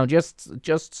the ground,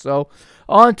 just so,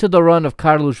 onto the run of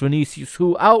Carlos Vinicius,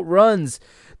 who outruns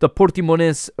the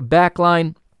Portimonense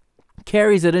backline,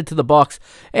 carries it into the box,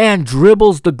 and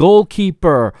dribbles the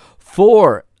goalkeeper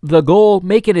for the goal,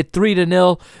 making it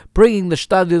 3-0, bringing the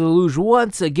Estádio da Luz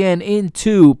once again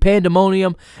into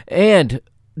pandemonium. And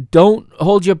don't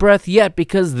hold your breath yet,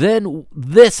 because then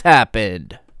this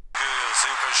happened.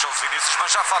 Saiu o Vinícius,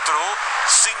 mas já faturou.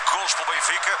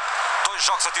 2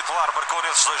 jogos a titular, marcou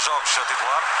nesses 2 jogos a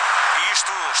titular. E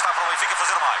isto está para o Benfica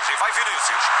fazer mais. E vai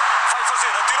Vinícius. Vai fazer,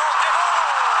 atirou, é gol!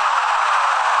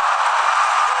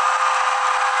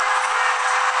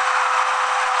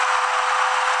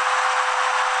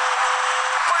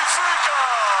 Benfica!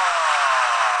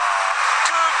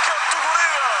 Que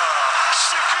categoria!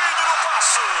 Chiquinho no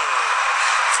passe!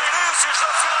 Vinícius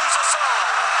na finalização!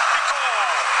 E com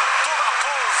toda a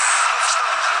pose no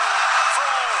festejo.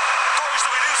 Vão 2 do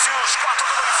Vinícius, 4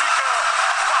 do Benfica,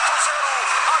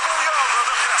 4-0, a goleada de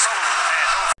regresso à luz.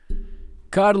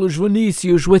 Carlos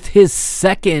Vinicius with his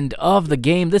second of the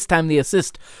game. This time the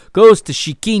assist goes to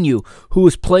Chiquinho, who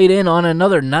was played in on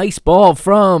another nice ball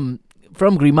from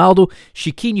Grimaldo.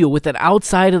 Chiquinho with an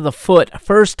outside of the foot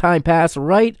first time pass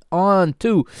right on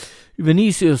to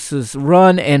Vinicius's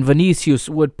run, and Vinicius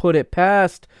would put it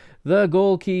past the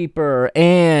goalkeeper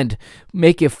and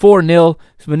make it 4-0.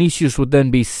 Vinicius would then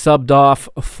be subbed off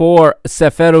for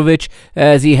Seferovic,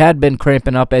 as he had been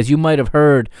cramping up, as you might have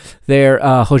heard there,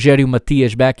 Rogério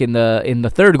Matias back in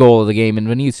the third goal of the game, in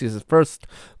Vinicius' first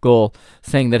goal,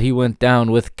 saying that he went down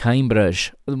with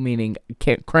cãibras, meaning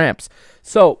cramps.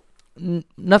 So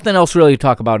nothing else really to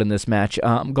talk about in this match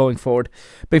going forward.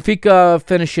 Benfica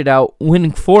finish it out,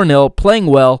 winning 4-0, playing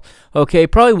well. Okay,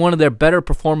 probably one of their better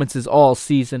performances all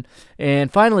season,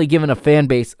 and finally giving a fan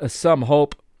base some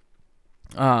hope.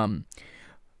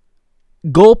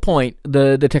 Goal Point,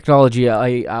 the technology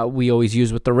we always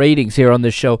use with the ratings here on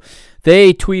this show,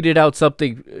 they tweeted out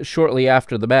something shortly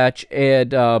after the match,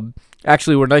 and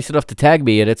actually were nice enough to tag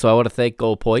me in it, so I want to thank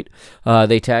Goal Point.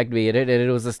 They tagged me in it, and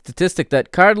it was a statistic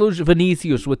that Carlos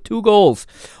Vinicius, with 2 goals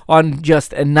on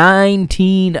just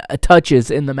 19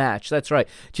 touches in the match. That's right,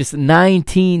 just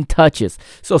 19 touches.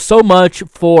 So much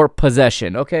for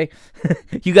possession, okay?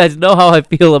 You guys know how I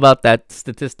feel about that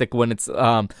statistic when it's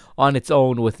on its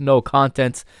own with no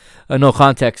context. You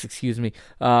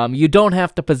don't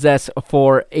have to possess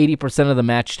for 80% of the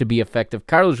match to be effective.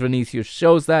 Carlos Vinicius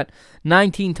shows that.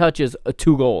 19 touches,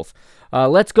 2 goals.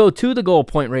 Let's go to the Goal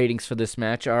Point ratings for this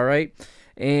match, all right?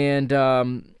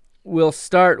 And we'll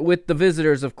start with the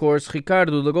visitors, of course.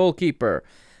 Ricardo, the goalkeeper,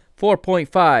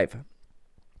 4.5.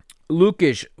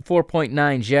 Lucas,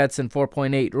 4.9. Jadson,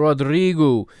 4.8.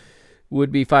 Rodrigo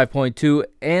would be 5.2.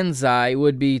 Enzai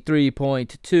would be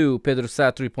 3.2. Pedro Sá,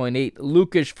 3.8.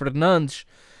 Lucas Fernandes,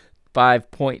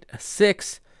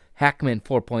 5.6. Hackman,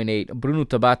 4.8. Bruno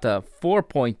Tabata,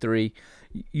 4.3.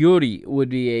 Yuri would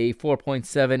be a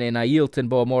 4.7. And Ailton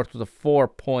Boamorto with a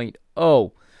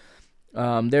 4.0.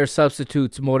 Their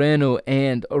substitutes, Moreno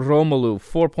and Romelu,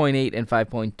 4.8 and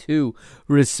 5.2,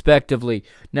 respectively.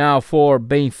 Now for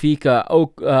Benfica,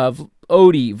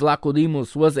 Odi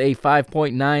Vlachodimos was a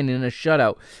 5.9 in a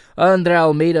shutout. Andre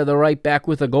Almeida, the right back,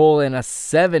 with a goal and a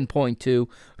 7.2.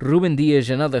 Ruben Dias,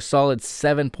 another solid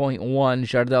 7.1.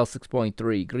 Jardel,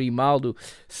 6.3. Grimaldo,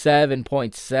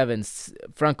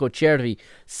 7.7. Franco Cervi,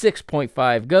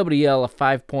 6.5. Gabriel, a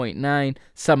 5.9.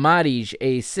 Samaris,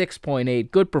 a 6.8.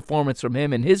 Good performance from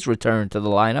him in his return to the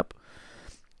lineup.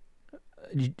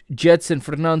 Jedson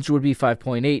Fernandes would be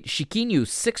 5.8. Chiquinho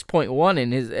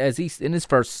 6.1 in his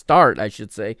first start, I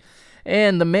should say.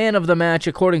 And the man of the match,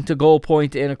 according to Goal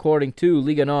Point and according to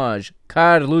Liga NOS,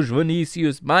 Carlos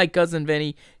Vinicius, my cousin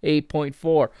Vinny,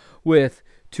 8.4 with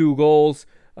 2 goals.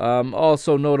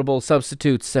 Also notable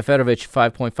substitutes, Seferovic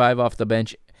 5.5 off the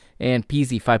bench and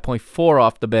Pizzi 5.4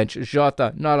 off the bench.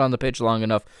 Jota not on the pitch long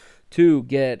enough to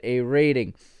get a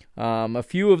rating. A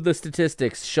few of the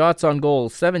statistics: shots on goal,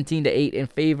 17-8 in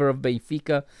favor of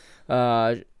Benfica.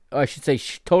 I should say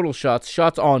total shots.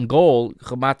 Shots on goal,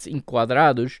 remates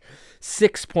enquadrados,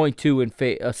 6.2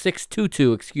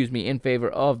 6-2-2, in favor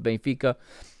of Benfica.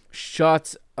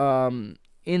 Shots in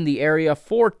the area,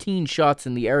 14 shots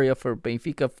in the area for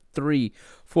Benfica, 3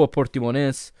 for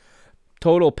Portimonense.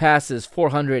 Total passes,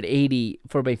 480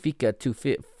 for Benfica to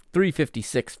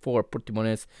 356 for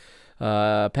Portimonense.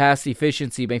 Pass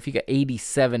efficiency, Benfica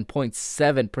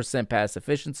 87.7% pass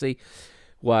efficiency,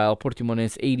 while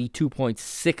Portimonense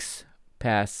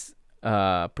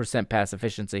 82.6% pass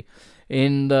efficiency.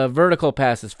 In the vertical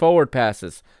passes, forward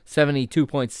passes,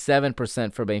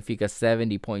 72.7% for Benfica,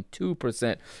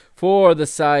 70.2% for the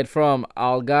side from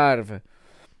Algarve.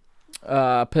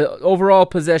 Overall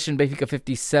possession, Benfica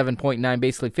 57.9,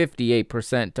 basically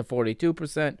 58% to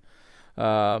 42%.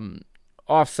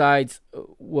 Offsides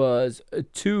was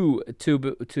 2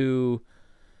 to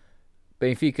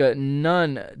Benfica,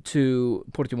 none to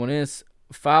Portimonense.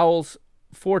 Fouls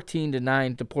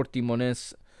 14-9 to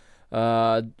Portimonense.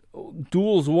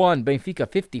 Duels won,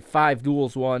 Benfica 55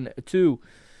 duels won to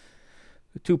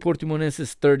to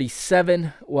Portimonense's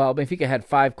 37, while Benfica had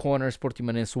 5 corners,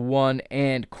 Portimonense 1,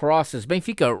 and crosses.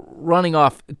 Benfica running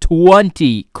off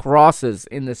 20 crosses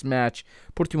in this match,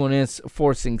 Portimonense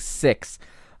forcing 6.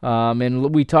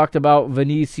 And we talked about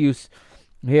Vinicius.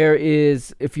 Here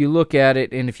is, if you look at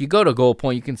it, and if you go to goal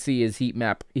point, you can see his heat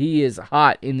map. He is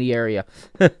hot in the area.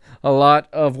 A lot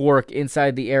of work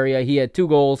inside the area. He had 2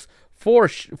 goals, 4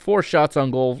 shots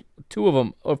on goal, 2 of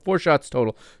them, or 4 shots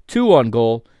total, 2 on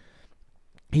goal.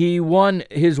 He won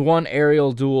his 1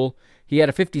 aerial duel. He had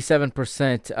a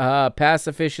 57% pass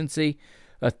efficiency,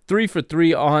 a 3 for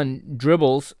 3 on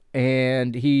dribbles,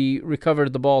 and he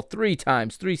recovered the ball 3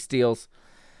 times, 3 steals.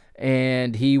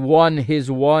 And he won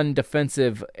his 1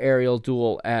 defensive aerial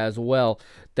duel as well.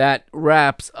 That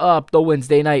wraps up the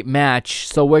Wednesday night match.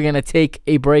 So we're going to take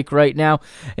a break right now,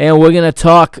 and we're going to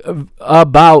talk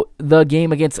about the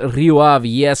game against Rio Ave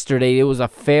yesterday. It was a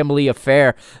family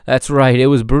affair. That's right. It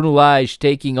was Bruno Lage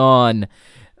taking on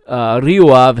Rio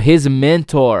Ave, his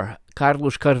mentor,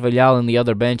 Carlos Carvalhal, in the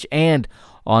other bench, and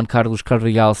on Carlos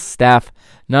Carvalhal's staff,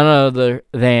 none other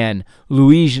than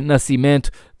Luís Nascimento,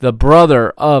 the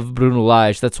brother of Bruno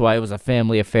Lage. That's why it was a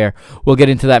family affair. We'll get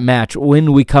into that match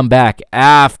when we come back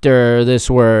after this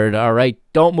word. All right,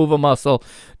 don't move a muscle.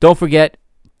 Don't forget,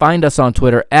 find us on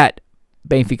Twitter at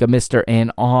Benfica Mister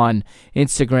and on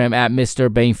Instagram at Mr.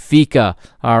 Benfica.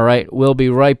 All right, we'll be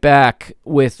right back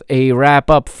with a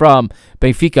wrap-up from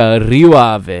Benfica Rio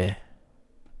Ave.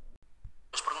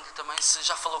 Pergunto também se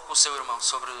já falou com o seu irmão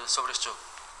sobre este jogo.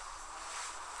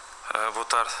 Boa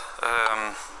tarde.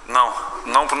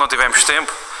 Não porque não tivemos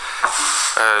tempo.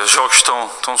 Jogos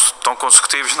tão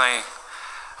consecutivos,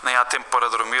 nem há tempo para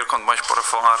dormir, quanto mais para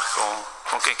falar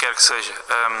com quem quer que seja.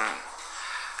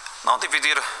 Não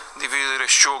dividir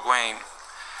este jogo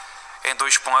em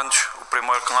 2 planos. O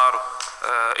primeiro, claro,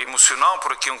 emocional,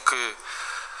 por aquilo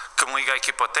que me liga à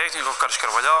equipa técnica, ao Carlos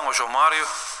Carvalhal, ao João Mário,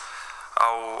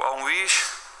 ao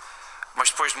Luís, mas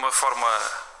depois de uma forma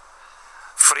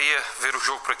fria, ver o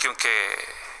jogo por aquilo que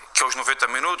é os 90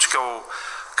 minutos, que é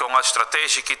um lado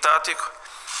estratégico e tático,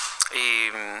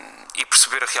 e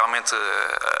perceber realmente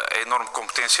a enorme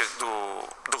competência do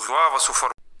Rio Ave, a sua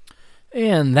forma.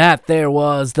 And that there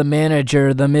was the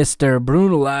manager, the Mr.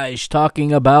 Bruno Lage,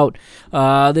 talking about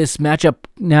this matchup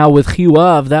now with Rio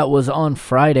Ave. That was on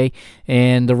Friday,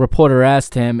 and the reporter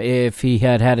asked him if he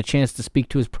had a chance to speak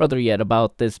to his brother yet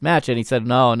about this match, and he said,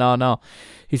 no.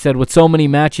 He said, with so many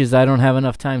matches, I don't have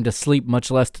enough time to sleep,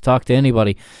 much less to talk to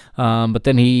anybody. But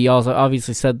then he also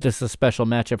obviously said this is a special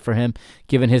matchup for him,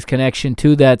 given his connection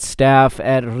to that staff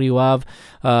at Rio Ave.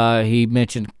 He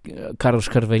mentioned Carlos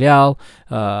Carvalhal,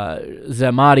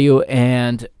 Zé Mario,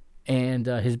 and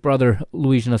his brother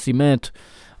Luís Nascimento,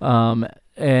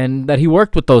 and that he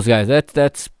worked with those guys.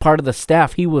 That's part of the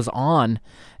staff he was on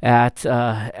at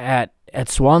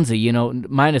Swansea,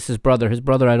 minus his brother. His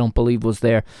brother, I don't believe, was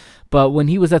there. But when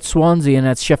he was at Swansea and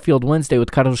at Sheffield Wednesday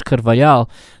with Carlos Carvalhal,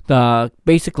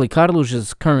 basically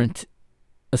Carlos's current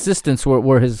assistants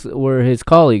were his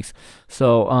colleagues.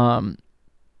 So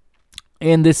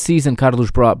in this season,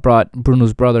 Carlos brought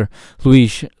Bruno's brother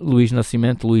Luís Lage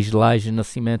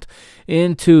Nascimento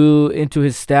into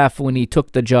his staff when he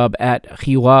took the job at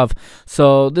Rio Ave.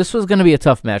 So this was going to be a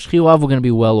tough match. Rio Ave were going to be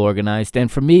well organized,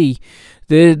 and for me,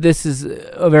 this is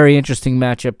a very interesting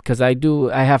matchup because I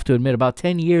have to admit, about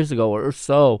 10 years ago or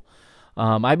so,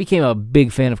 I became a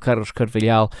big fan of Carlos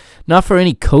Carvalhal, not for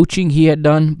any coaching he had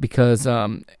done, because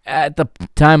at the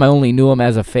time I only knew him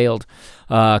as a failed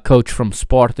coach from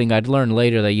Sporting. I'd learned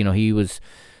later that he was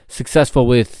successful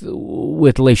with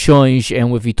Leixões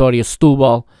and with Vitória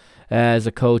Setúbal as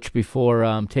a coach before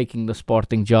taking the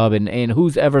Sporting job, and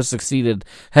who's ever succeeded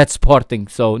at Sporting,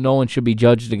 so no one should be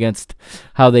judged against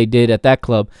how they did at that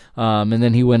club. And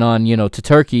then he went on, to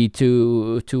Turkey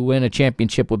to win a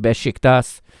championship with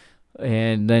Beşiktaş,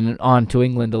 and then on to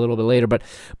England a little bit later.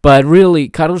 But really,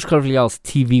 Carlos Carvalhal's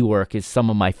TV work is some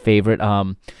of my favorite.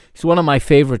 He's one of my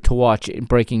favorite to watch in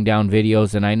breaking down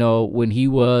videos, and I know when he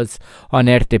was on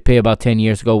RTP about 10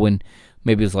 years ago,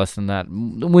 maybe it was less than that,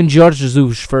 when Jorge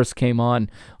Jesus first came on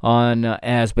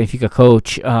as Benfica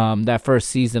coach, that first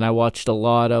season, I watched a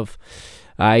lot of,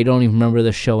 I don't even remember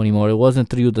the show anymore. It wasn't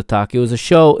Trio de Ataque. It was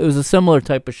a similar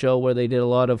type of show where they did a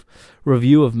lot of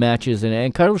review of matches,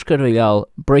 and Carlos Carvalhal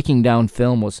breaking down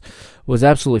film was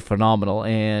absolutely phenomenal.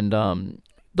 And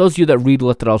those of you that read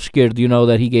Lateral Esquerdo, you know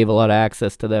that he gave a lot of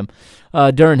access to them.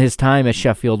 During his time at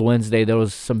Sheffield Wednesday, there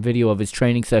was some video of his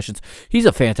training sessions. He's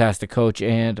a fantastic coach,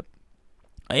 and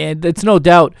And it's no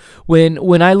doubt,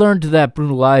 when I learned that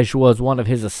Bruno Lage was one of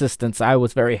his assistants, I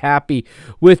was very happy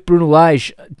with Bruno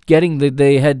Lage getting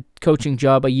the head coaching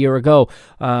job a year ago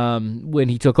when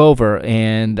he took over.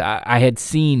 And I had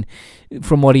seen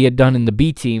from what he had done in the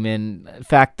B team, and the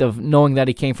fact of knowing that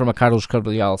he came from a Carlos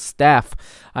Carvalhal staff,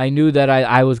 I knew that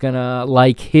I was going to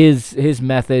like his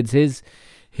methods,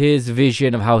 his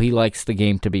vision of how he likes the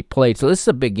game to be played. So this is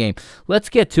a big game. Let's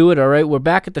get to it, all right? We're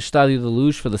back at the Stadio de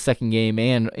Luz for the second game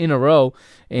and in a row,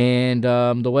 and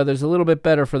the weather's a little bit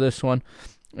better for this one.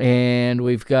 And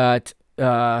we've got,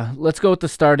 let's go with the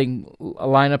starting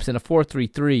lineups in a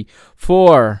 4-3-3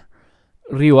 for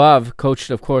Rio Ave, coached,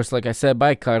 of course, like I said,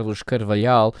 by Carlos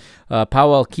Carvalhal.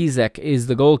 Paweł Kizek is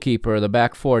the goalkeeper. The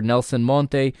back four, Nelson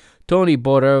Monte, Tony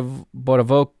Borakovic,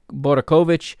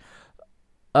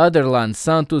 Aderlan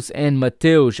Santos, and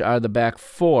Mateus are the back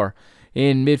four.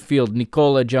 In midfield,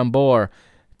 Nicola Jambor,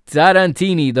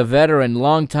 Zarantini, the veteran,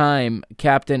 longtime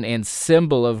captain and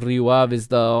symbol of Rio Ave, is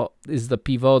the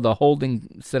pivot, the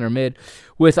holding center mid,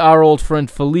 with our old friend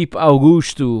Felipe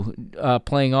Augusto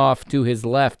playing off to his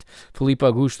left. Felipe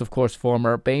Augusto, of course,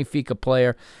 former Benfica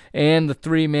player. And the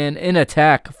three men in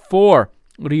attack for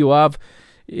Rio Ave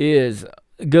is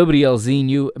Gabriel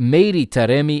Zinho, Meiri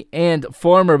Taremi, and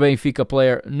former Benfica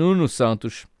player Nuno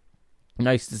Santos.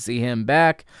 Nice to see him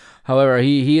back. However,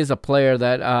 he is a player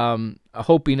that I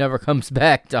hope he never comes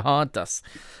back to haunt us.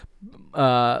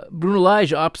 Bruno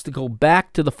Lage opts to go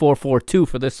back to the 4-4-2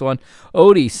 for this one.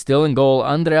 Odi still in goal.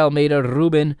 Andre Almeida,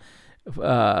 Ruben,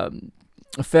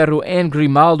 Ferro, and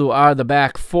Grimaldo are the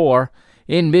back four.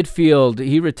 In midfield,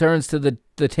 he returns to the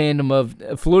tandem of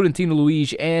Florentino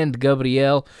Luis and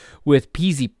Gabriel, with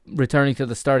Pizzi returning to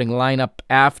the starting lineup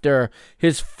after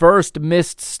his first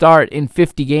missed start in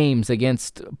 50 games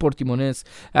against Portimonense.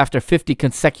 After 50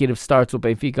 consecutive starts with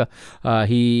Benfica,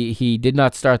 he did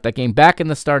not start that game. Back in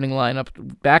the starting lineup,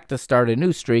 back to start a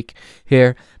new streak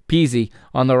here. Pizzi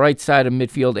on the right side of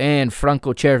midfield, and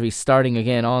Franco Cervi starting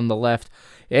again on the left.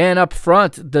 And up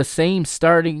front, the same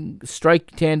starting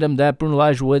strike tandem that Bruno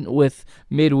Lage went with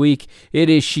midweek. It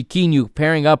is Chiquinho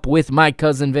pairing up with my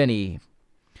cousin Vinny.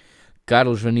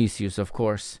 Carlos Vinicius, of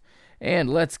course. And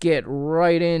let's get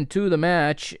right into the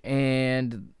match.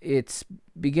 And it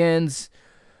begins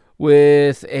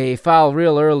with a foul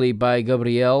real early by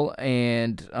Gabriel.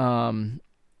 And on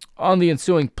the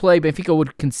ensuing play, Benfica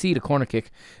would concede a corner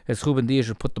kick as Ruben Dias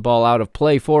would put the ball out of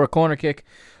play for a corner kick.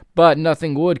 But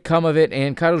nothing would come of it,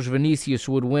 and Carlos Vinicius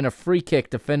would win a free kick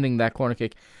defending that corner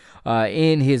kick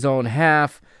in his own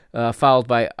half, fouled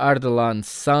by Aderlan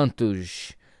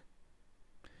Santos.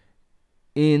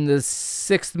 In the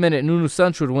 6th minute, Nuno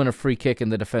Santos would win a free kick in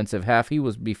the defensive half. He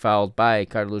would be fouled by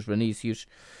Carlos Vinicius.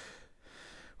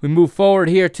 We move forward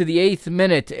here to the 8th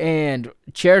minute, and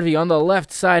Cervi on the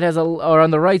left side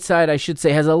on the right side, I should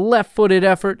say, has a left-footed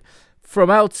effort from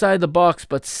outside the box,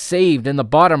 but saved in the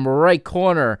bottom right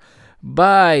corner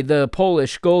by the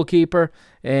Polish goalkeeper.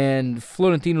 And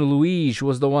Florentino Luis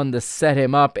was the one to set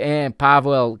him up, and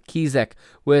Paweł Kizek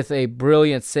with a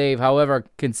brilliant save, however,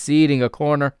 conceding a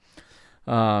corner.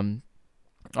 On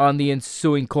the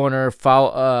ensuing corner,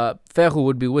 Ferro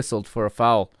would be whistled for a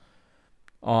foul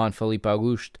on Felipe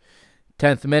Augusto.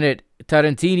 10th minute,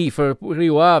 Tarantini for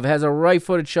Rio Ave has a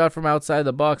right-footed shot from outside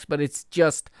the box, but it's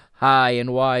just high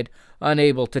and wide,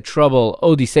 unable to trouble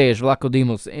Odysseus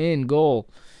Vlachodimos in goal.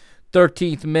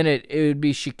 13th minute, it would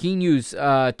be Chiquinho's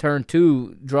turn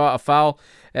to draw a foul,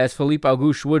 as Felipe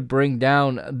Augusto would bring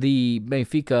down the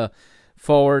Benfica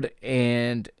forward,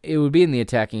 and it would be in the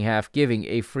attacking half, giving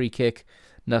a free kick.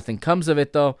 Nothing comes of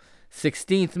it, though.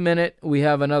 16th minute, we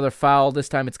have another foul. This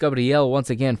time it's Gabriel once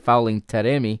again fouling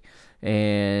Taremi,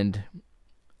 and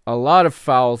a lot of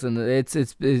fouls, and it's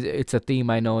a theme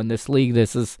I know in this league.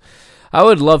 I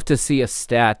would love to see a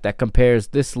stat that compares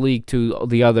this league to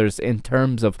the others in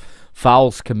terms of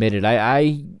fouls committed.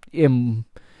 I am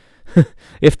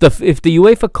if the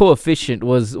UEFA coefficient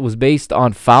was based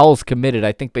on fouls committed,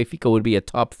 I think Benfica would be a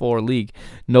top 4 league,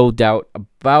 no doubt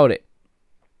about it.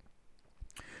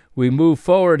 We move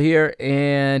forward here,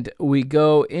 and we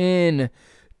go in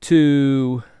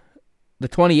to the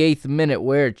 28th minute,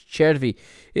 where Cervi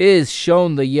is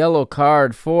shown the yellow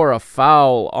card for a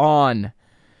foul on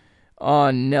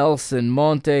Nelson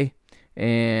Monte,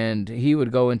 and he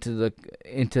would go into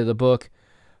the book.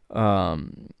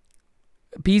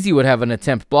 Pizzi would have an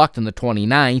attempt blocked in the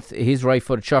 29th. His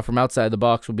right-footed shot from outside the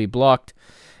box would be blocked,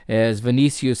 as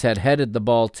Vinicius had headed the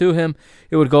ball to him.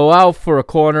 It would go out for a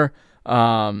corner.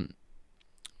 There'd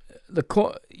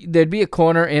be a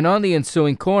corner, and on the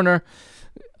ensuing corner,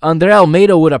 André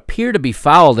Almeida would appear to be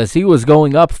fouled as he was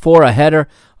going up for a header.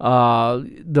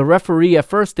 The referee at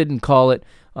first didn't call it,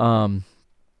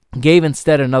 gave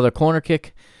instead another corner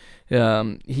kick.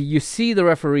 You see the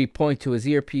referee point to his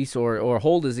earpiece, or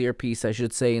hold his earpiece, I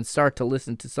should say, and start to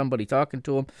listen to somebody talking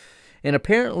to him. And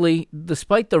apparently,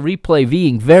 despite the replay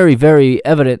being very, very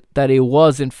evident that it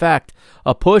was, in fact,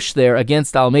 a push there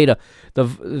against Almeida,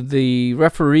 the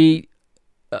referee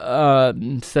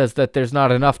says that there's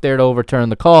not enough there to overturn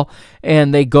the call,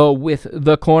 and they go with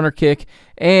the corner kick.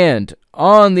 And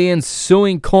on the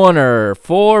ensuing corner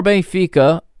for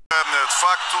Benfica, De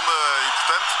facto, e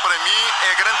portanto, para mim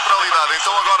é grande penalidade.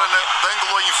 Então agora, de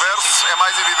ângulo inverso, é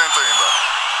mais evidente ainda.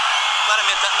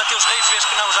 Claramente, Mateus Reis vê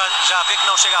que não, já vê que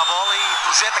não chega à bola e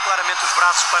projeta claramente os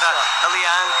braços para ali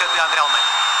a anca de André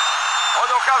Almeida.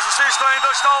 Olha o caso Sisto,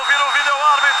 ainda está a ouvir o vídeo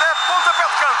árbitro, é pontapé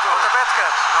de canto. Pontapé de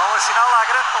canto, não assinala a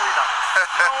grande penalidade.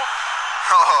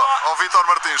 Vítor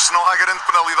Martins, se não há grande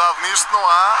penalidade nisto, não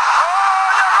há.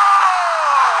 Olha agora!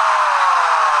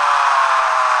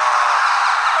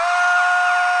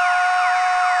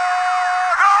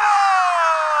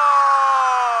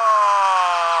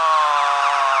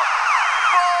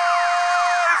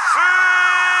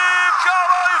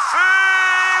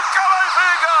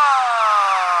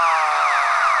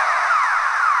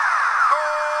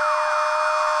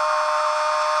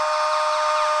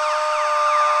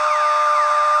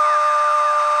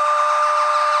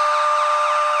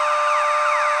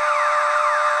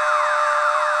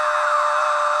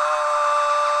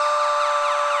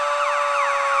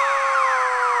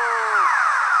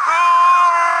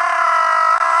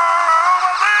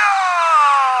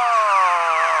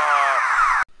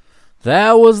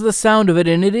 That was the sound of it,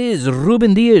 and it is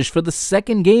Ruben Dias for the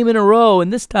second game in a row,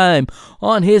 and this time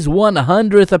on his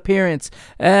 100th appearance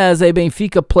as a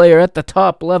Benfica player at the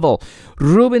top level.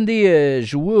 Ruben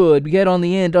Dias would get on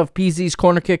the end of PZ's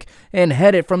corner kick and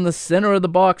head it from the center of the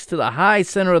box to the high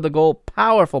center of the goal.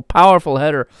 Powerful, powerful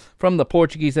header from the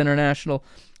Portuguese international.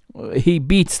 He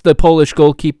beats the Polish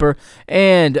goalkeeper,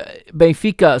 and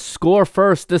Benfica score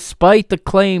first despite the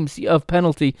claims of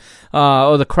penalty,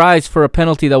 or the cries for a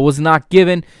penalty that was not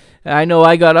given. I know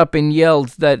I got up and yelled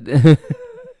that,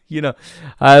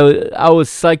 I was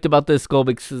psyched about this goal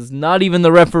because not even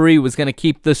the referee was going to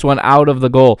keep this one out of the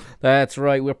goal. That's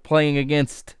right, we're playing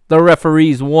against the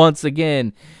referees once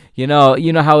again. You know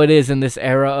how it is in this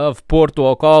era of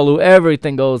Porto Colo.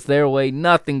 Everything goes their way,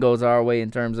 nothing goes our way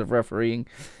in terms of refereeing.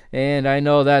 And I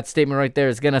know that statement right there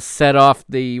is going to set off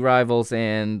the rivals,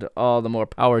 and all the more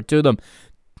power to them.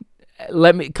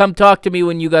 Come talk to me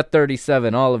when you got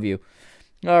 37, all of you.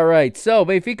 All right, so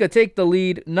Benfica take the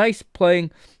lead. Nice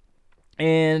playing.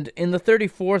 And in the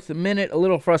 34th minute, a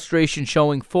little frustration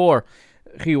showing for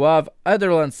Rio Ave.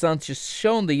 Ederlan Sanchez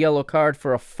shown the yellow card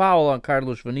for a foul on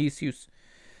Carlos Vinicius.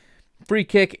 Free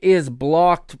kick is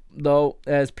blocked, though,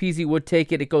 as PZ would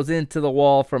take it. It goes into the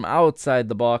wall from outside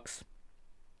the box.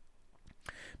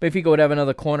 Benfica would have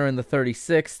another corner in the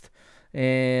 36th,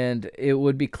 and it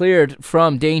would be cleared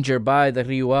from danger by the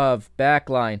Rio Ave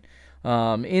backline.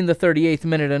 In the 38th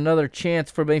minute, another chance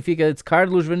for Benfica. It's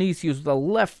Carlos Vinicius with a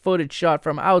left-footed shot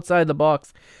from outside the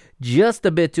box, just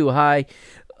a bit too high.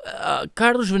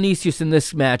 Carlos Vinicius in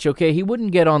this match, okay, he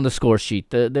wouldn't get on the score sheet.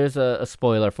 There's a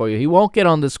spoiler for you. He won't get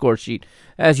on the score sheet,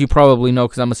 as you probably know,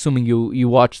 because I'm assuming you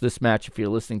watch this match if you're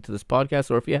listening to this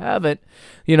podcast, or if you haven't,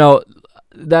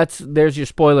 there's your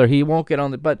spoiler. He won't get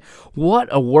on the. But what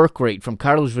a work rate from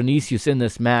Carlos Vinicius in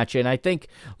this match. And I think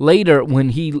later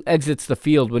when he exits the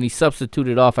field, when he's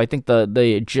substituted off, I think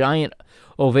the giant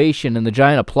ovation and the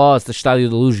giant applause the Stadio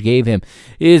da Luz gave him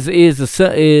is a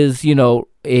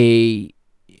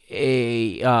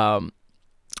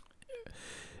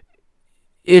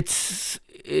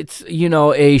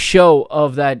show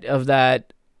of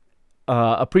that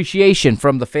appreciation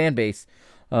from the fan base.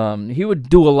 He would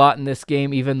do a lot in this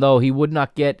game, even though he would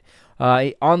not get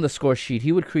on the score sheet.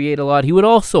 He would create a lot. He would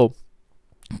also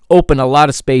open a lot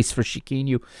of space for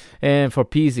Chiquinho and for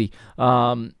Pizzi.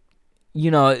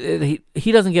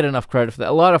 He doesn't get enough credit for that.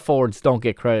 A lot of forwards don't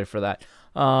get credit for that.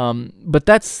 But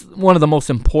that's one of the most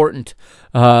important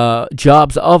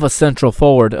jobs of a central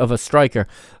forward, of a striker,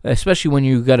 especially when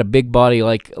you got a big body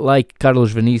like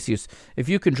Carlos Vinicius. If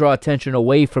you can draw attention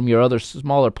away from your other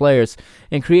smaller players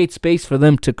and create space for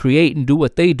them to create and do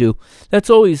what they do, that's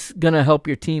always going to help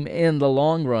your team in the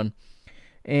long run.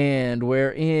 And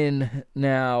we're in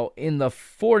now in the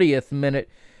 40th minute.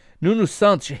 Nuno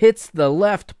Santos hits the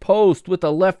left post with a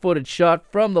left-footed shot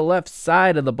from the left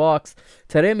side of the box.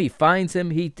 Taremi finds him.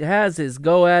 He has his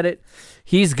go at it.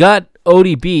 He's got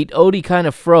Odi beat. Odi kind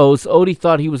of froze. Odi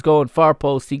thought he was going far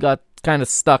post. He got kind of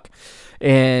stuck.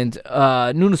 And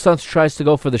Nuno Santos tries to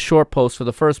go for the short post, for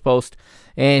the first post,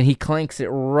 and he clanks it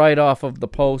right off of the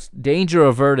post. Danger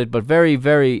averted, but very,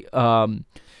 very,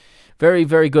 very,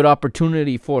 very good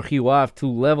opportunity for Rio Ave to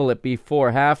level it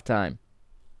before halftime.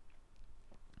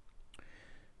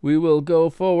 We will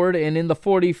go forward, and in the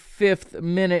 45th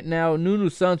minute now, Nuno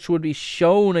Santos would be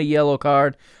shown a yellow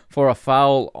card for a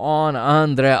foul on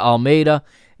Andre Almeida,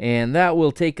 and that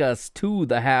will take us to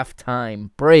the halftime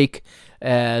break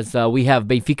as we have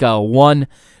Benfica 1,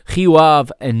 Rio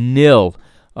Ave 0.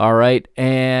 All right,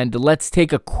 and let's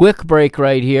take a quick break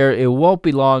right here. It won't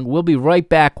be long. We'll be right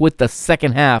back with the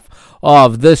second half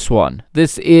of this one.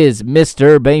 This is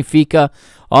Mr. Benfica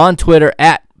on Twitter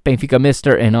at Benfica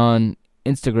Mister and on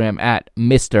Instagram at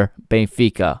Mr.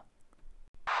 Benfica.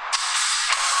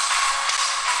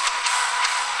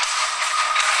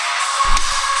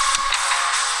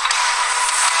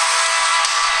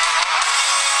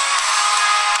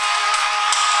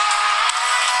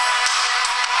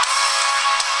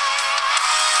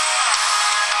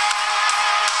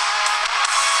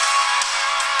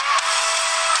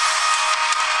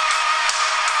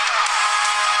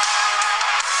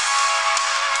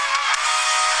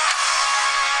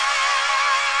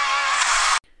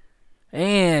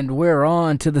 And we're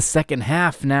on to the second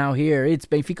half now here. It's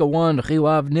Benfica 1, Rio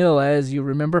Ave 0, as you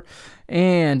remember.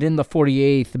 And in the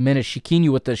 48th minute, Chiquinho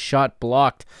with the shot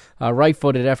blocked. A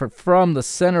right-footed effort from the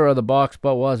center of the box,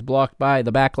 but was blocked by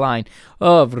the back line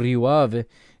of Rio Ave.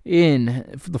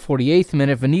 In the 48th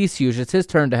minute, Vinicius, it's his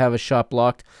turn to have a shot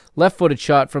blocked. Left-footed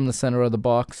shot from the center of the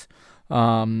box.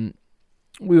 We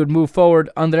would move forward.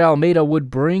 Andre Almeida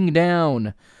would bring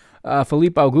down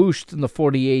Felipe Augusto in the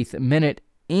 48th minute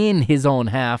in his own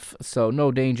half, so no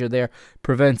danger there.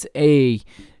 Prevents a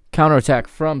counterattack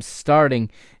from starting.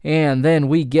 And then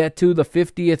we get to the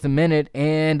 50th minute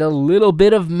and a little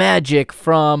bit of magic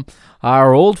from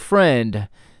our old friend.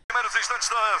 Primeiros instantes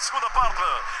da segunda parte,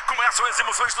 começam as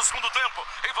emoções do segundo tempo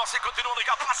e você continua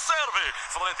ligado para a serve.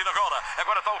 Florentino agora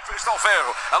está o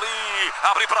Ferro, ali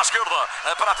a abrir para a esquerda,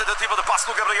 para a tentativa de passe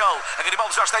do Gabriel. A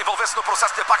Grimaldo já está a envolver-se no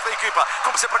processo de ataque da equipa,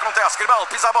 como sempre acontece. Grimaldo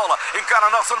pisa a bola,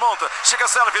 encara Nelson Monte, chega a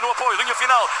Sérvia no apoio, linha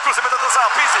final, cruzamento atrasado,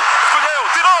 Pizzi, recolheu,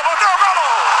 tirou, bateu, golo!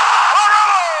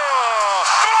 Golo!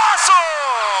 Golaço!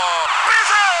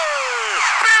 Pizzi!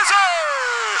 Pizzi!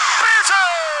 Pizzi!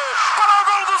 Para o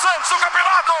golo dos anos do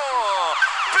campeonato!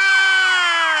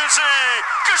 Pizzi!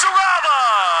 Que jogada!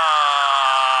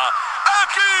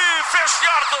 Aqui fez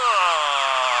arte!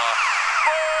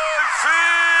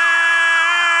 Benfica!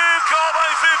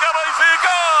 Benfica!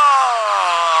 Benfica!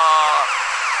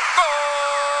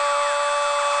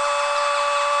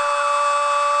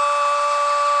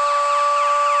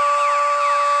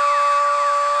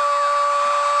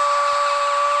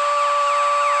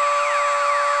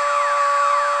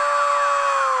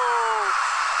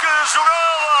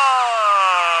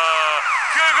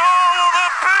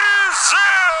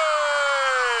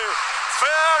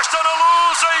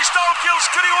 Está o que eles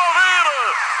queriam ouvir.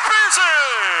 Pizzi!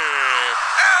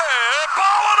 É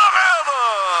bola na rede!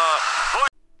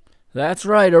 That's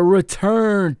right, a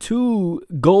return to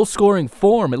goal-scoring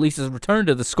form, at least a return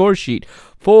to the score sheet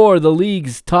for the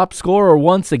league's top scorer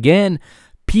once again.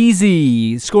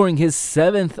 Pizzi scoring his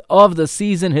 7th of the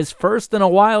season, his first in a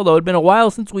while, though. It had been a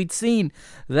while since we'd seen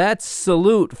that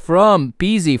salute from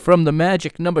Pizzi, from the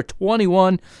Magic, number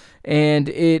 21. And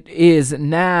it is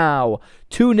now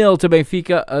 2-0 to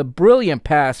Benfica. A brilliant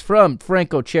pass from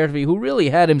Franco Cervi, who really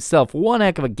had himself one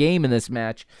heck of a game in this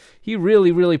match. He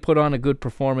really, really put on a good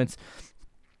performance.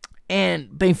 And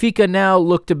Benfica now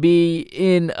look to be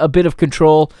in a bit of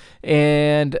control,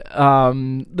 and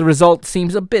the result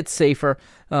seems a bit safer.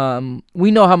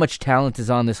 We know how much talent is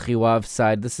on this Rio Ave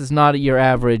side. This is not your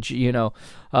average,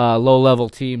 low-level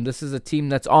team. This is a team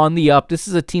that's on the up. This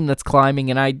is a team that's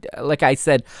climbing, and like I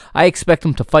said, I expect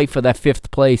them to fight for that 5th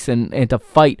place and to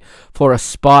fight for a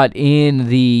spot in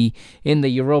the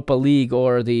Europa League,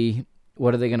 or the,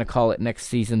 what are they going to call it next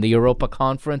season? The Europa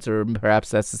Conference, or perhaps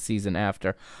that's the season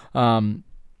after.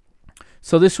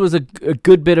 So this was a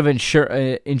good bit of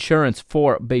insurance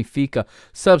for Benfica.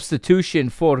 Substitution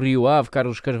for Rio Ave,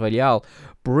 Carlos Carvalhal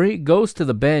goes to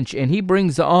the bench, and he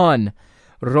brings on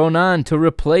Ronan to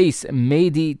replace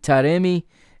Mehdi Taremi.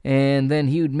 And then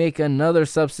he would make another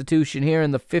substitution here in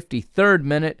the 53rd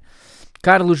minute.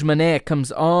 Carlos Mané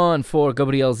comes on for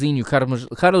Gabrielzinho. Carlos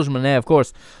Mané, of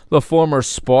course, the former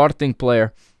Sporting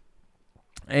player.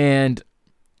 And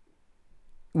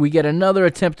we get another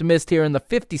attempt missed here in the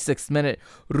 56th minute.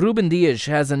 Ruben Dias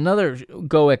has another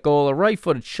go at goal. A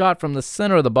right-footed shot from the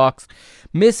center of the box.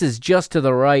 Misses just to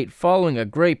the right, following a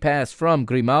great pass from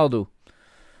Grimaldo.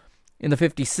 In the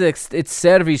 56th, it's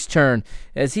Cervi's turn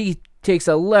as he takes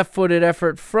a left-footed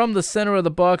effort from the center of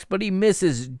the box, but he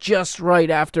misses just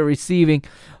right after receiving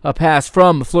a pass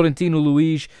from Florentino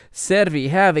Luis. Cervi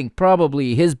having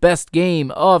probably his best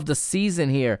game of the season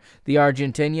here, the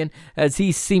Argentinian, as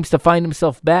he seems to find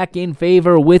himself back in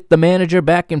favor with the manager,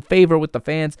 back in favor with the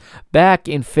fans, back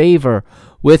in favor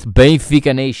with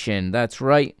Benfica Nation. That's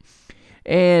right.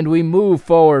 And we move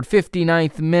forward,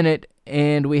 59th minute,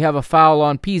 and we have a foul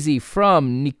on Pizzi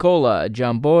from Nicola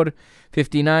Jambor.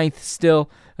 59th still.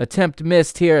 Attempt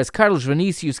missed here as Carlos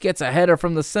Vinicius gets a header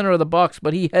from the center of the box,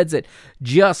 but he heads it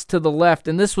just to the left.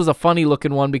 And this was a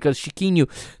funny-looking one because Chiquinho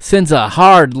sends a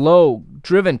hard,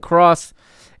 low-driven cross.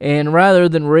 And rather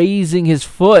than raising his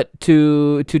foot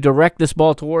to direct this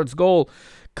ball towards goal,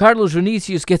 Carlos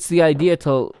Vinicius gets the idea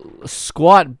to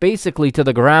squat basically to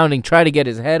the ground and try to get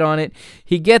his head on it.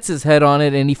 He gets his head on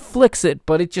it and he flicks it,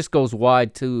 but it just goes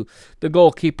wide to the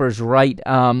goalkeeper's right.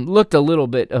 Looked a little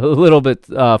bit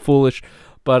foolish,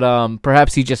 but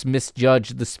perhaps he just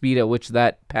misjudged the speed at which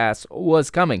that pass was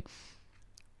coming.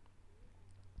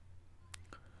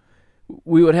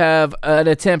 We would have an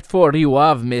attempt for Rio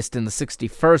Ave missed in the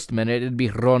 61st minute. It'd be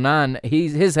Ronan.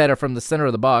 His header from the center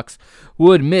of the box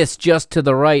would miss just to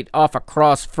the right off a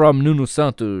cross from Nuno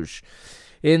Santos.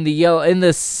 In the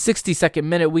 62nd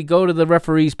minute, we go to the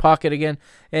referee's pocket again,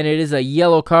 and it is a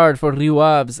yellow card for Rio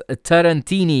Ave's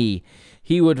Tarantini.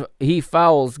 He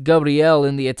fouls Gabriel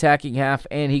in the attacking half,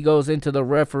 and he goes into the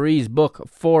referee's book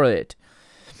for it.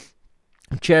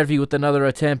 Cervi with another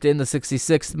attempt in the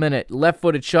 66th minute.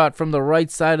 Left-footed shot from the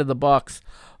right side of the box,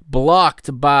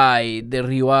 blocked by the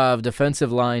Rio Ave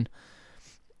defensive line.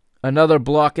 Another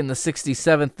block in the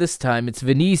 67th. This time it's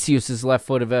Vinicius'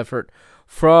 left-footed effort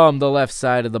from the left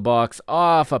side of the box,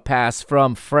 off a pass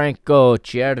from Franco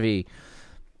Cervi.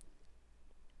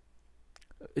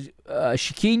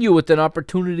 Chiquinho with an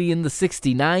opportunity in the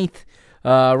 69th.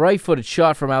 Right-footed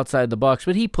shot from outside the box,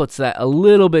 but he puts that a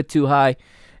little bit too high.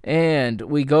 And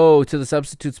we go to the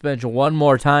substitutes bench one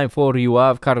more time for Rio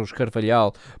Ave. Carlos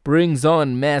Carvalhal brings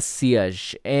on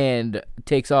Messias and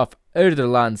takes off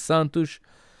Erderlan Santos.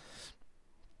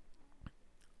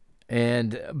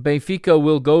 And Benfica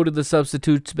will go to the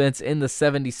substitutes bench in the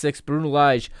 76th. Bruno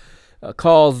Lage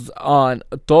calls on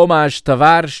Tomás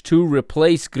Tavares to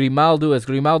replace Grimaldo as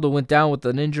Grimaldo went down with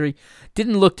an injury.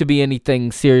 Didn't look to be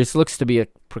anything serious. Looks to be a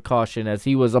precaution as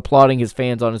he was applauding his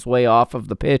fans on his way off of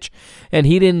the pitch, and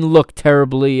he didn't look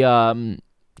terribly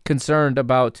concerned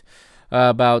about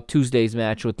Tuesday's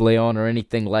match with Leon or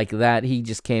anything like that. He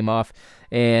just came off,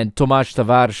 and Tomás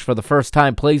Tavares for the first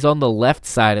time plays on the left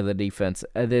side of the defense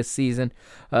this season.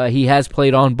 He has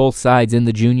played on both sides in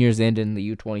the juniors and in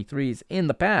the U23s in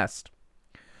the past.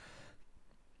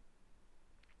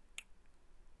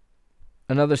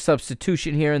 Another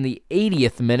substitution here in the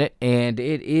 80th minute, and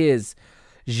it is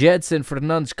Jedson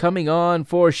Fernandes coming on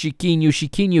for Chiquinho.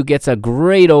 Chiquinho gets a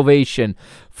great ovation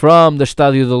from the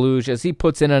Estádio da Luz as he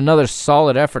puts in another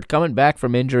solid effort coming back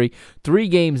from injury. 3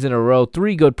 games in a row,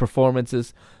 3 good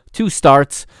performances, 2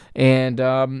 starts, and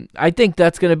I think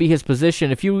that's going to be his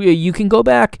position. If you can go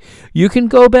back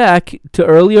to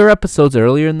earlier episodes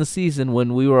earlier in the season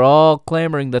when we were all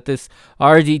clamoring that this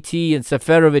RDT and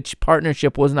Seferovic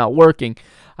partnership was not working.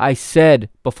 I said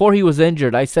before he was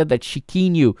injured, I said that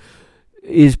Chiquinho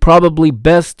is probably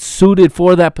best suited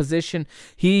for that position.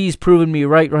 He's proven me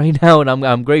right now, and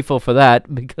I'm grateful for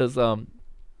that because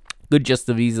could just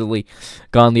have easily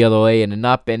gone the other way and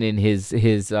not been in his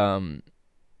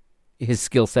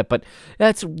skill set. But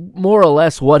that's more or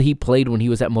less what he played when he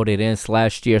was at Moreirense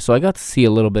last year. So I got to see a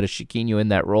little bit of Chiquinho in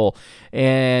that role,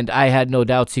 and I had no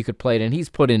doubts he could play it. And he's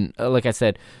put in, like I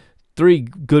said, 3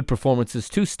 good performances,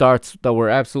 2 starts that were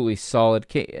absolutely solid,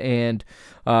 and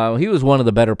he was one of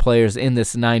the better players in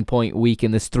this 9-point week,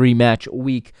 in this 3-match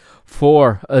week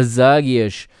for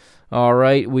Azagias. All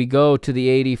right, we go to the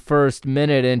 81st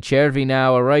minute, and Cervi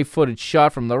now, a right-footed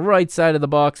shot from the right side of the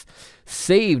box,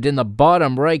 saved in the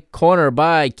bottom right corner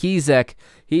by Kizek.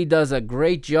 He does a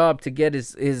great job to get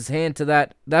his hand to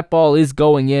that. That ball is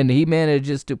going in. He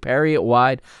manages to parry it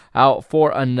wide out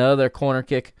for another corner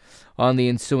kick. On the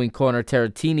ensuing corner,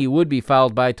 Tarantini would be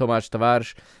fouled by Tomás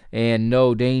Tavares, and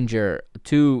no danger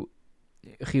to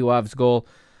Rio Ave's goal.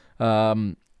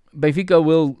 Benfica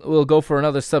will go for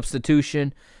another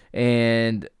substitution,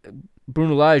 and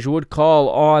Bruno Lage would call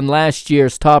on last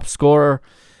year's top scorer,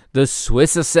 the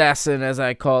Swiss assassin, as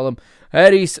I call him.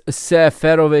 Haris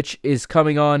Seferovic is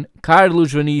coming on.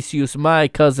 Carlos Vinicius, my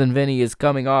cousin Vinny, is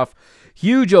coming off.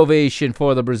 Huge ovation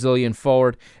for the Brazilian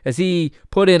forward as he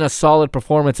put in a solid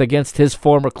performance against his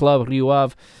former club, Rio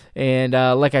Ave. And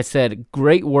like I said,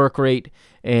 great work rate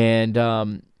and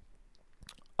a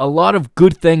lot of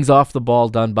good things off the ball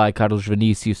done by Carlos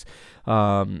Vinicius.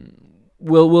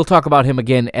 We'll talk about him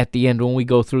again at the end when we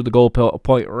go through the goal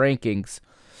point rankings.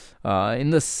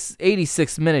 In the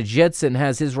 86th minute, Jedson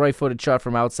has his right-footed shot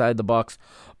from outside the box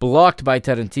blocked by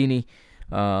Tarantini.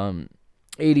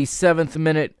 87th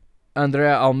minute,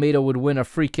 Andrea Almeida would win a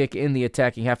free kick in the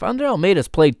attacking half. Andrea Almeida's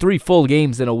played 3 full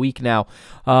games in a week now.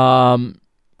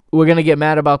 We're going to get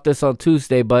mad about this on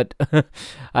Tuesday, but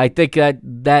I think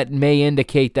that may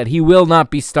indicate that he will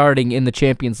not be starting in the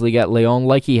Champions League at Lyon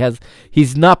like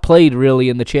he's not played really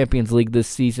in the Champions League this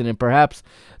season, and perhaps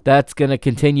that's going to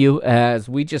continue as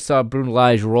we just saw Bruno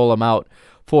Lage roll him out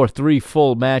for 3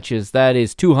 full matches. That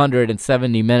is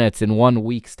 270 minutes in 1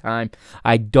 week's time.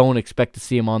 I don't expect to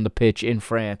see him on the pitch in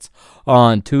France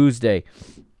on Tuesday.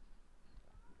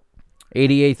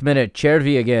 88th minute,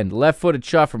 Chervi again. Left-footed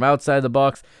shot from outside the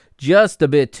box. Just a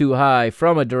bit too high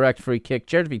from a direct free kick.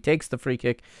 Chervi takes the free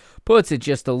kick, puts it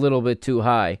just a little bit too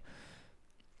high.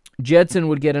 Jedson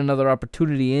would get another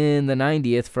opportunity in the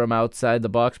 90th from outside the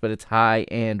box, but it's high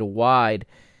and wide.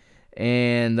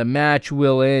 And the match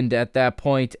will end at that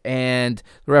point, and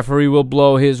the referee will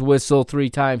blow his whistle 3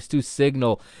 times to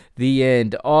signal the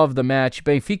end of the match.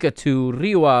 Benfica 2,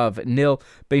 Rio Ave 0.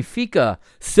 Benfica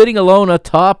sitting alone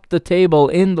atop the table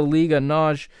in the Liga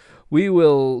NOS. We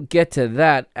will get to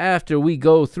that after we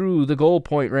go through the goal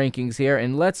point rankings here,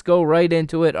 and let's go right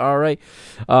into it. All right,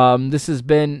 this has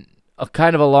been a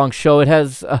kind of a long show.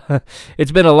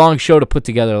 It's been a long show to put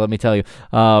together, let me tell you.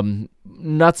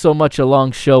 Not so much a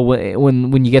long show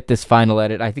when you get this final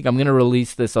edit. I think I'm going to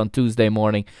release this on Tuesday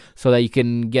morning so that you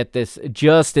can get this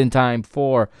just in time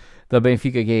for the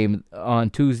Benfica game on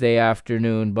Tuesday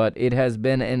afternoon. But it has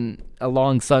been a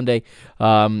long Sunday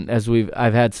as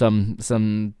I've had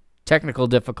some technical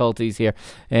difficulties here,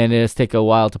 and it has taken a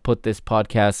while to put this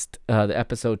podcast, the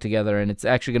episode together, and it's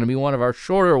actually going to be one of our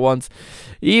shorter ones,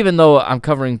 even though I'm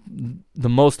covering the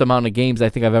most amount of games I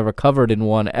think I've ever covered in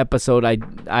one episode.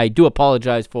 I do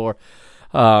apologize for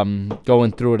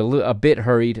going through it a bit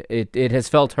hurried. It has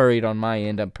felt hurried on my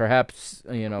end, and perhaps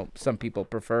some people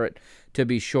prefer it to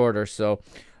be shorter, so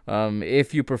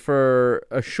if you prefer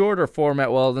a shorter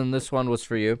format, well, then this one was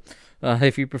for you.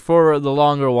 If you prefer the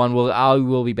longer one, I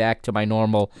will be back to my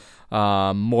normal,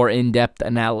 more in-depth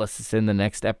analysis in the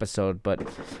next episode. But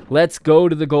let's go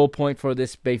to the goal point for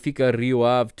this Benfica Rio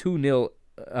Ave 2-0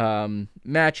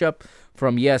 matchup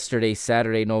from yesterday,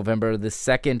 Saturday, November the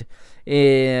 2nd.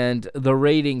 And the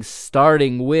ratings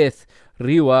starting with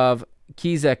Rio Ave,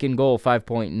 Kizek in goal,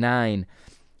 5.9.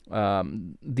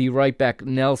 The right back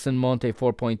Nelson Monte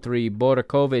 4.3,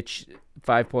 Borakovic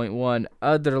 5.1,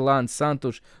 Aderlan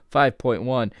Santos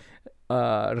 5.1,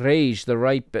 Reis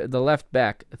the left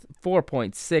back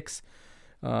 4.6.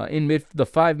 In the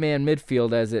 5-man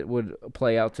midfield as it would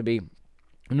play out to be,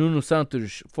 Nuno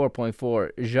Santos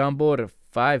 4.4, Jambor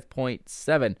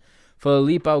 5.7,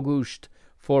 Felipe Augusto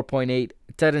 4.8,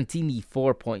 Tarantini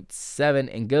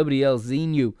 4.7, and Gabriel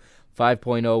Zinho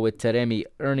 5.0 with Taremi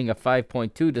earning a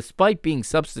 5.2 despite being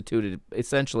substituted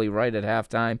essentially right at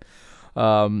halftime.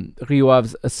 Rio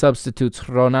Ave's substitutes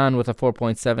Ronan with a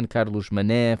 4.7, Carlos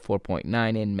Mané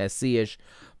 4.9, and Messias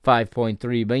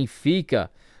 5.3. Benfica,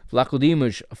 Vlaco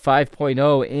Dimos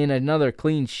 5.0 in another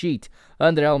clean sheet.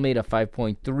 André Almeida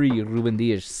 5.3, Ruben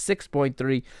Dias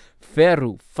 6.3,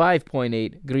 Ferro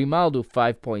 5.8, Grimaldo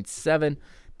 5.7,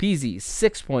 Pizzi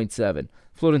 6.7,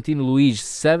 Florentino Luis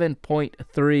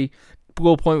 7.3.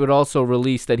 Goal point would also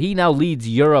release that he now leads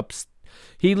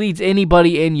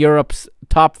anybody in Europe's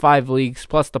top 5 leagues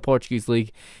plus the Portuguese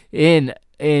league in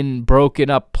broken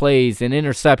up plays and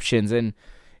interceptions and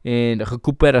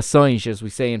recuperações, as we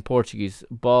say in Portuguese,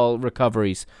 ball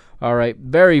recoveries. All right,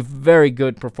 very, very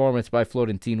good performance by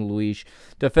Florentino Luis.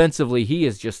 Defensively, he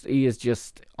is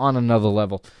just on another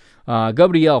level.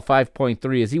 Gabriel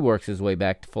 5.3 as he works his way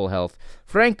back to full health.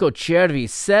 Franco Chervi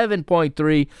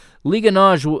 7.3. Liga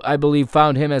NOS, I believe,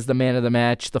 found him as the man of the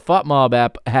match. The FotMob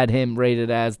app had him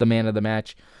rated as the man of the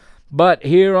match. But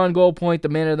here on Goal Point, the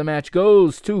man of the match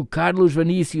goes to Carlos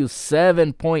Vinicius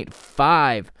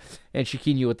 7.5. And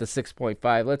Chiquinho with the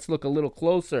 6.5. Let's look a little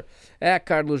closer at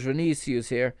Carlos Vinicius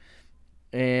here.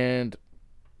 And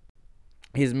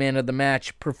his man of the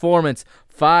match performance.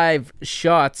 5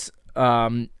 shots.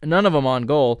 None of them on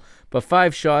goal, but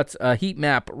 5 shots, a heat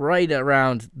map right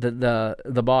around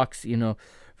the box,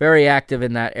 very active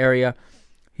in that area.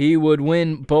 He would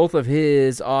win both of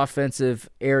his offensive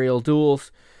aerial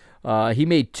duels. He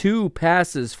made 2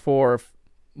 passes for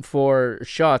for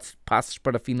shots, passes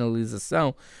para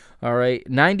finalização. All right,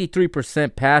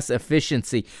 93% pass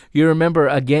efficiency. You remember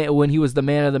again when he was the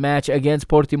man of the match against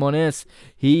Portimonense,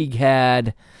 he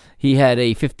had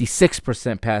a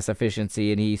 56% pass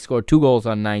efficiency, and he scored 2 goals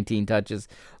on 19 touches.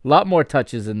 A lot more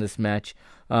touches in this match.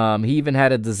 He even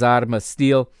had a desarma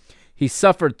steal. He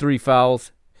suffered 3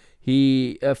 fouls.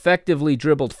 He effectively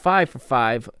dribbled 5 for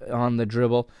 5 on the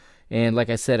dribble, and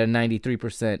like I said, a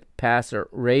 93% passer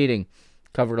rating.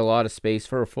 Covered a lot of space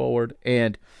for a forward,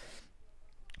 and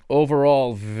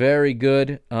overall, very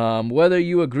good. Whether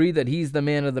you agree that he's the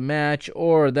man of the match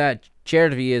or that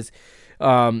Cervi is,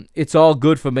 it's all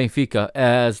good for Benfica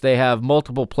as they have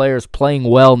multiple players playing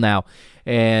well now.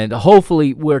 And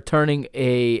hopefully we're turning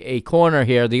a corner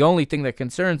here. The only thing that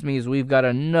concerns me is we've got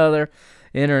another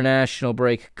international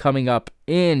break coming up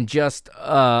in just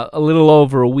a little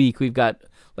over a week. We've got,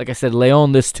 like I said,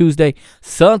 Leon this Tuesday,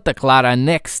 Santa Clara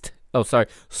next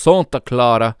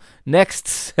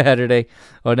Saturday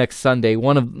or next Sunday,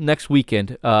 next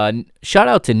weekend. Shout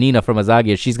out to Nina from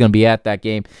Azagia. She's going to be at that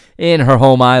game in her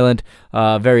home island.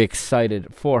 Very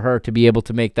excited for her to be able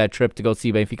to make that trip to go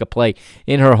see Benfica play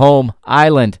in her home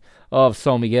island of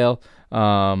São Miguel.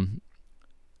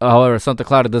 However, Santa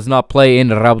Clara does not play in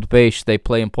Rabo do Peixe. They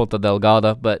play in Ponta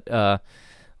Delgada, but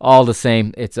all the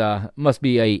same, it's must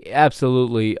be a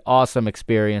absolutely awesome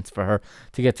experience for her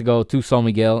to get to go to São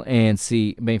Miguel and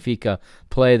see Benfica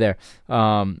play there.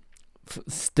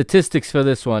 Statistics for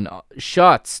this one: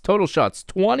 total shots,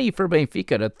 20 for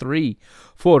Benfica to 3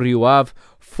 for Rio Ave.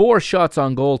 4 shots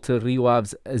on goal to Rio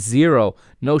Ave's 0.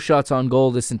 No shots on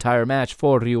goal this entire match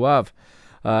for Rio Ave.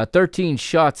 13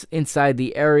 shots inside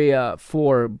the area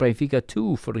for Benfica,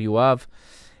 2 for Rio Ave.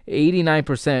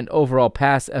 89% overall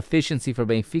pass efficiency for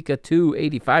Benfica to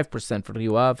 85% for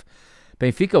Rio Ave.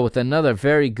 Benfica with another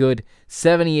very good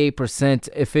 78%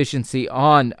 efficiency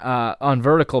on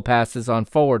vertical passes, on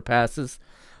forward passes.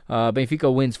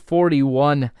 Benfica wins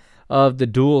 41 of the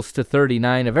duels to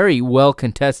 39. A very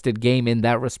well-contested game in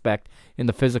that respect, in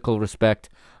the physical respect,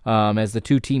 as the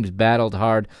two teams battled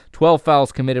hard. 12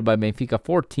 fouls committed by Benfica,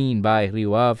 14 by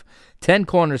Rio Ave. 10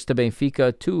 corners to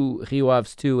Benfica, 2 Rio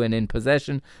Ave's 2, and in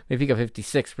possession, Benfica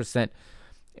 56%,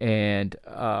 and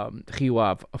Rio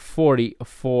Ave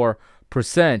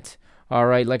 44%. All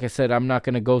right, like I said, I'm not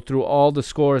going to go through all the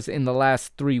scores in the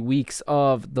last 3 weeks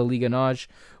of the Liga NOS.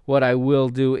 What I will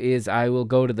do is I will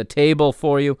go to the table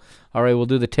for you. All right, we'll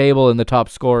do the table and the top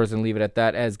scorers and leave it at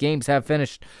that. As games have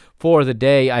finished for the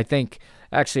day, I think,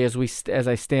 actually, as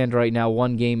I stand right now,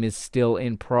 one game is still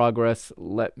in progress.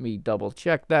 Let me double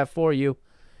check that for you.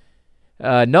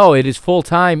 No, it is full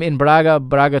time in Braga.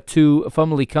 Braga 2,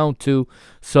 Famalicão 2.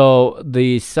 So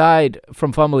the side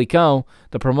from Famalicão,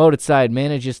 the promoted side,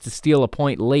 manages to steal a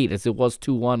point late, as it was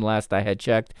 2-1 last I had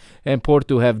checked. And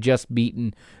Porto have just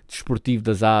beaten Desportivo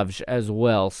das Aves as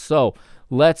well. So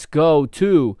let's go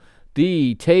to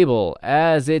the table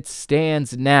as it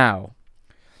stands now.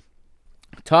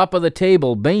 Top of the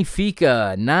table,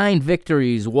 Benfica, 9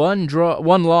 victories, 1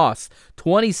 loss,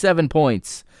 27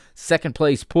 points. Second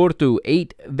place, Porto,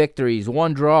 8 victories,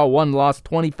 1 draw, 1 loss,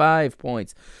 25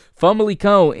 points.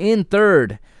 Famalicão in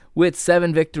third with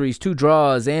 7 victories, 2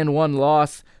 draws, and 1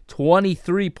 loss,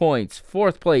 23 points.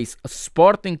 Fourth place,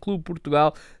 Sporting Clube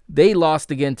Portugal. They lost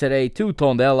again today to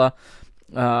Tondela.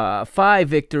 5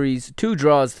 victories, 2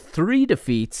 draws, 3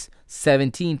 defeats,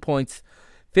 17 points.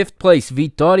 Fifth place,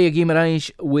 Vitória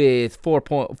Guimarães with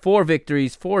 4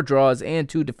 victories, 4 draws, and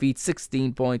 2 defeats,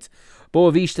 16 points.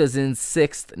 Boa Vista's in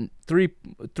 6th,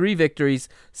 3 victories,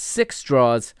 6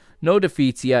 draws, no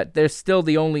defeats yet. They're still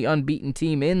the only unbeaten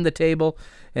team in the table,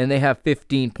 and they have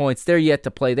 15 points. They're yet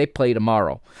to play. They play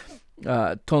tomorrow.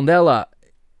 Tondela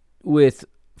with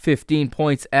 15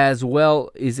 points as well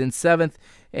is in 7th,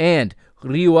 and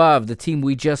Rio Ave, the team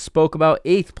we just spoke about,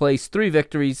 8th place, 3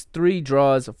 victories, 3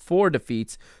 draws, 4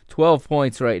 defeats, 12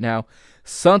 points right now.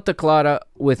 Santa Clara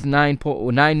with 9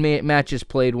 matches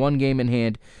played, 1 game in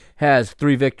hand, has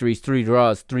 3 victories, 3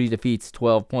 draws, 3 defeats,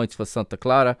 12 points for Santa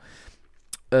Clara.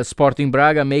 Sporting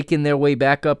Braga making their way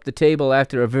back up the table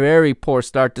after a very poor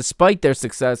start, despite their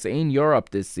success in Europe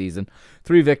this season.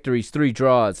 3 victories, 3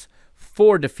 draws,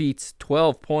 4 defeats,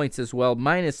 12 points as well,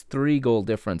 minus 3 goal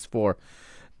difference for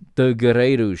the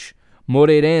Guerreiros.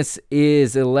 Moreirense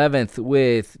is 11th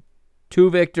with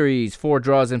 2 victories, 4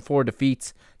 draws, and 4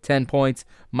 defeats, 10 points,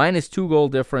 minus 2 goal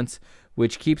difference,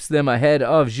 which keeps them ahead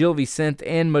of Gil Vicente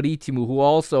and Marítimo, who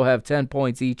also have 10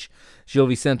 points each. Gil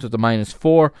Vicente with a minus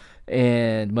 4,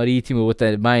 and Marítimo with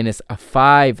a minus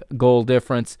 5 goal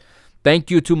difference.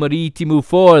 Thank you to Marítimo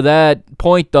for that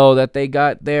point, though, that they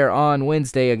got there on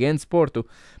Wednesday against Porto.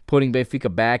 putting Benfica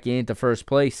back into first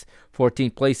place.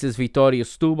 14th place is Vitória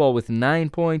Setúbal with 9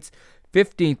 points.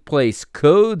 15th place,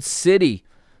 Code City.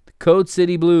 The Code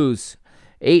City Blues,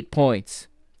 8 points.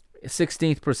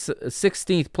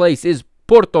 16th place is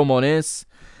Portimonense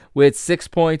with 6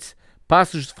 points.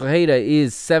 Passos Ferreira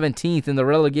is 17th in the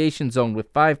relegation zone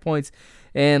with 5 points.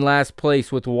 And last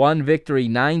place with 1 victory,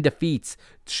 9 defeats,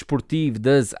 Desportivo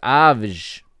das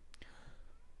Aves.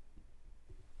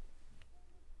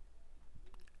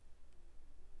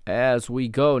 As we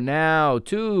go now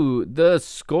to the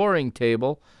scoring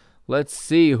table, let's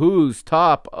see who's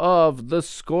top of the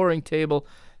scoring table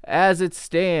as it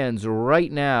stands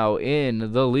right now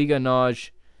in the Liga NOS.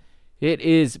 It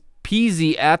is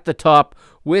Pizzi at the top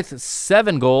with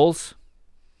 7 goals.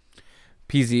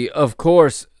 Pizzi, of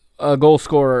course, a goal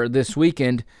scorer this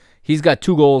weekend. He's got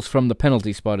 2 goals from the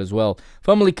penalty spot as well.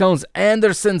 Famalicão's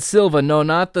Anderson Silva, no,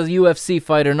 not the UFC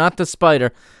fighter, not the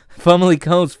Spider.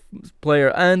 Famalicão's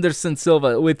player Anderson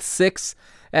Silva with 6,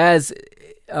 as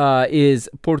is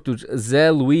Porto's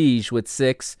Zé Luís with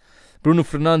 6. Bruno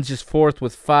Fernandes is 4th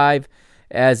with 5,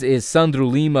 as is Sandro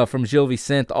Lima from Gil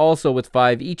Vicente also with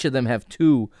 5. Each of them have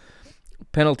 2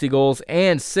 penalty goals.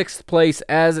 And 6th place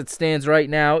as it stands right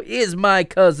now is my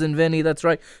cousin Vinny. That's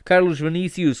right. Carlos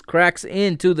Vinicius cracks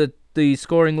into the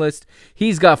scoring list.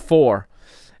 He's got 4.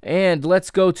 And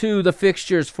let's go to the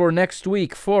fixtures for next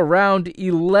week for round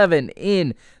 11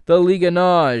 in the Liga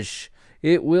NOS.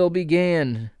 It will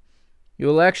begin.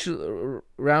 Round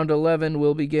 11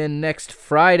 will begin next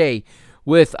Friday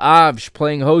with Aves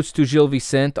playing host to Gil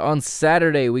Vicente. On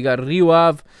Saturday, we got Rio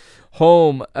Ave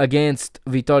home against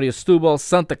Vitória Setúbal.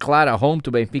 Santa Clara home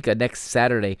to Benfica next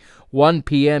Saturday, 1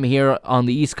 p.m. here on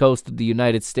the east coast of the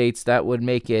United States. That would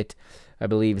make it, I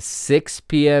believe, 6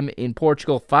 p.m. in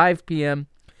Portugal, 5 p.m.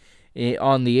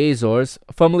 on the Azores.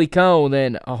 Famalicão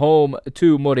then home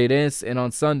to Moreirense, and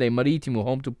on Sunday, Marítimo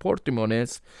home to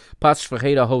Portimonense. Passos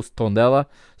Ferreira host Tondela.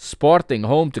 Sporting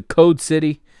home to Code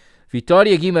City.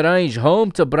 Vitória Guimarães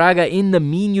home to Braga in the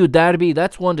Minho Derby.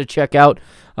 That's one to check out.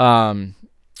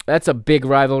 That's a big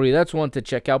rivalry. That's one to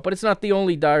check out. But it's not the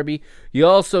only derby. You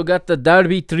also got the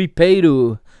Derby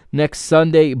Tripeiro next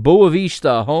Sunday. Boa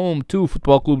Vista home to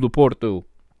Futebol Clube do Porto.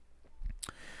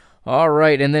 All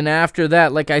right, and then after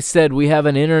that, like I said, we have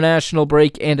an international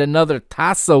break and another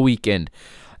Taça weekend.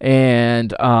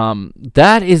 And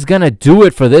that is going to do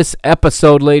it for this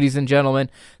episode, ladies and gentlemen.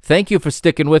 Thank you for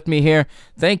sticking with me here.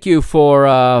 Thank you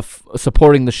for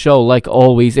supporting the show, like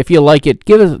always. If you like it,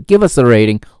 give us a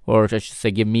rating, or I should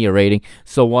say give me a rating.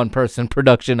 So one-person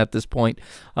production at this point.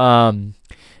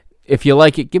 If you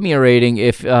like it, give me a rating.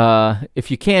 If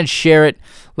you can, share it.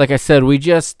 Like I said, we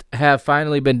just have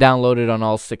finally been downloaded on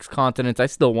all 6 continents. I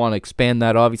still want to expand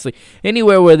that, obviously.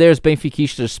 Anywhere where there's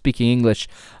Benfiquistas speaking English,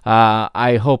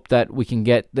 I hope that we can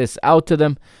get this out to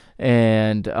them.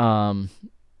 And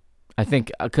I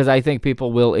think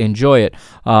people will enjoy it.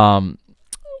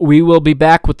 We will be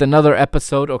back with another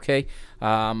episode, okay?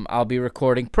 I'll be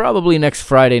recording probably next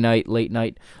Friday night, late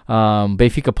night.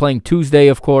 Benfica playing Tuesday,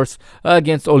 of course,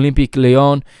 against Olympique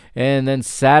Lyon. And then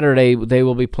Saturday, they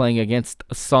will be playing against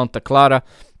Santa Clara.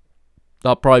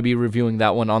 I'll probably be reviewing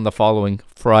that one on the following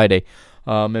Friday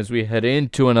as we head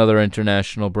into another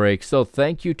international break. So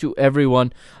thank you to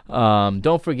everyone.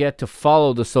 Don't forget to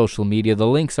follow the social media. The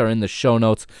links are in the show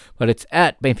notes, but it's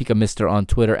at Benfica Mister on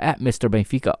Twitter, at Mr.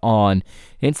 Benfica on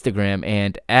Instagram,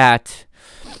 and at...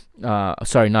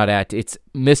 it's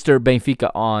Mr. Benfica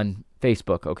on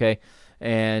Facebook, okay?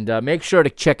 And make sure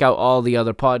to check out all the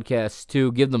other podcasts,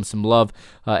 too. Give them some love.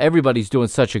 Everybody's doing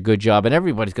such a good job, and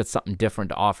everybody's got something different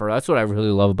to offer. That's what I really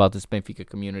love about this Benfica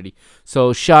community.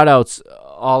 So shout-outs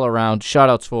all around.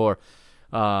 Shout-outs for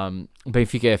Benfica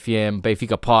FM,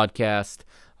 Benfica Podcast,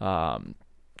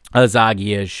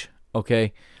 Azagias,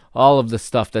 okay? All of the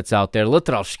stuff that's out there.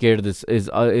 Literal Scared is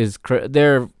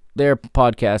their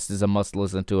podcast is a must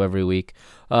listen to every week.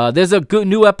 There's a good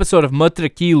new episode of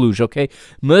Matraquilhos, okay?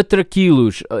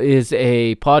 Matraquilhos is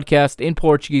a podcast in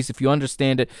Portuguese, if you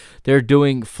understand it. They're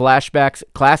doing flashbacks,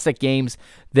 classic games.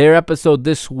 Their episode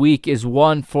this week is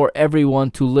one for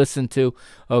everyone to listen to,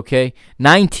 okay?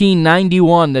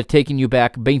 1991, they're taking you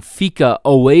back. Benfica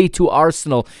away to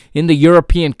Arsenal in the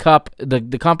European Cup, the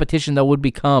competition that would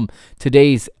become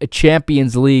today's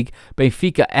Champions League.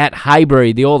 Benfica at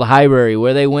Highbury, the old Highbury,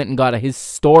 where they went and got a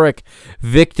historic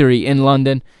victory in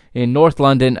London, in North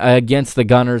London, against the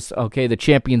Gunners, okay, the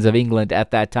champions of England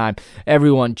at that time.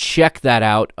 Everyone, check that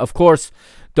out. Of course,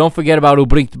 don't forget about O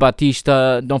Brinco de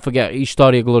Batista. Don't forget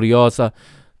História Gloriosa.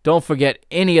 Don't forget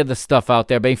any of the stuff out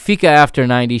there. Benfica After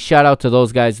 90. Shout out to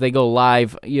those guys. They go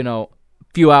live, a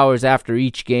few hours after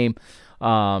each game.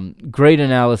 Great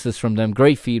analysis from them,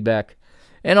 great feedback,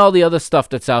 and all the other stuff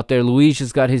that's out there. Luis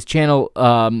has got his channel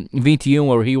 21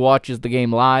 where he watches the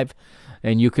game live,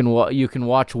 and you can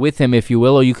watch with him if you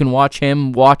will, or you can watch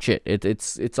him watch it.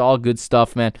 It's all good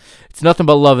stuff, man. It's nothing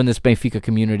but love in this Benfica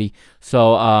community.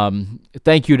 So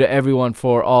thank you to everyone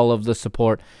for all of the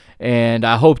support, and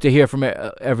I hope to hear from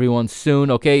everyone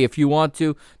soon. Okay, if you got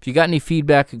any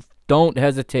feedback, don't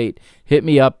hesitate. Hit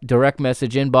me up, direct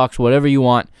message, inbox, whatever you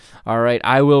want. All right,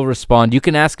 I will respond. You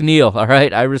can ask Neil. All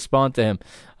right, I respond to him.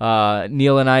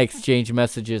 Neil and I exchange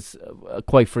messages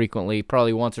quite frequently,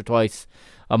 probably once or twice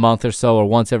a month or so, or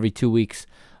once every 2 weeks.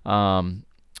 And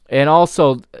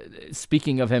also,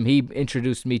 speaking of him, he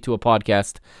introduced me to a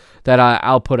podcast that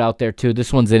I'll put out there too.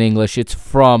 This one's in English. It's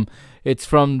from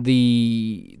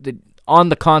the On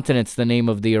the Continent's the name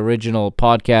of the original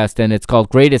podcast, and it's called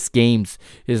Greatest Games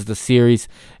is the series,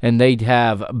 and they'd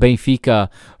have Benfica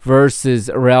versus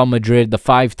Real Madrid, the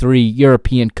 5-3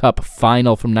 European Cup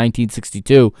final from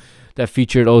 1962 that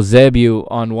featured Eusebio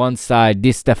on one side,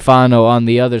 Di Stefano on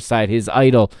the other side, his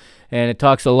idol. And it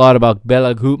talks a lot about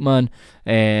Bela Gutmann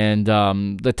and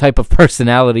the type of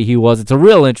personality he was. It's a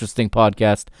real interesting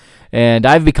podcast, and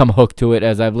I've become hooked to it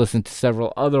as I've listened to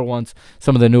several other ones.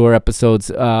 Some of the newer episodes,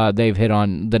 they've hit on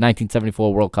the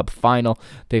 1974 World Cup final.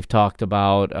 They've talked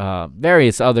about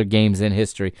various other games in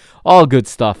history. All good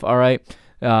stuff, all right?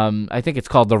 I think it's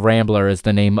called The Rambler is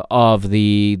the name of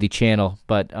the channel,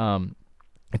 but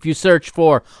if you search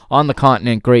for On the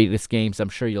Continent Greatest Games, I'm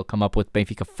sure you'll come up with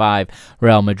Benfica 5,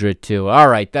 Real Madrid 2. All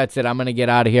right, that's it. I'm going to get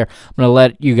out of here. I'm going to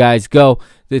let you guys go.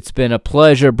 It's been a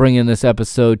pleasure bringing this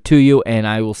episode to you, and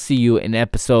I will see you in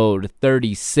episode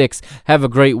 36. Have a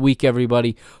great week,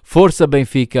 everybody. Força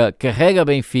Benfica, Carrega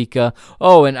Benfica.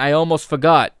 Oh, and I almost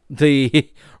forgot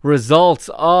the results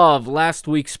of last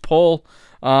week's poll.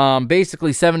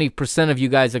 Basically 70% of you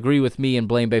guys agree with me and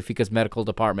blame Benfica's medical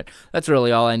department. That's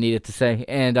really all I needed to say.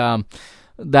 And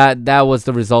that was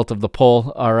the result of the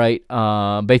poll. All right.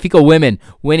 Benfica women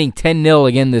winning 10-0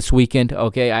 again this weekend.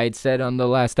 Okay, I had said on the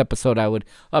last episode I would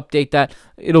update that.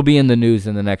 It'll be in the news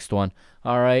in the next one.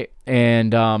 All right.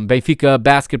 And Benfica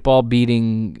basketball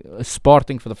beating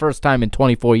Sporting for the first time in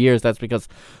 24 years. That's because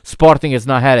Sporting has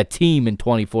not had a team in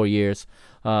 24 years.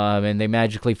 And they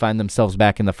magically find themselves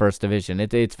back in the first division.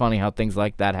 It's funny how things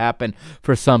like that happen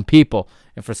for some people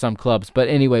and for some clubs. But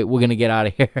anyway, we're going to get out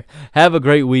of here. Have a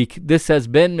great week. This has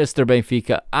been Mr.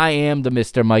 Benfica. I am the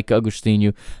Mr. Mike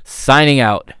Agostinho signing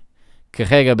out.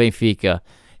 Carrega Benfica.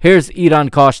 Here's Iran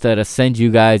Costa to send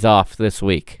you guys off this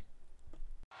week.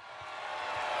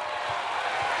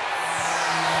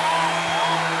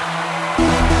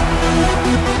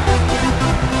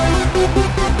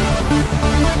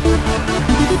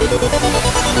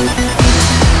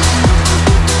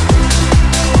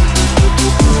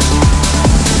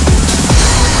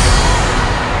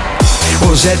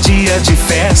 Hoje é dia de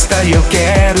festa e eu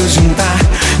quero juntar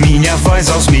minha voz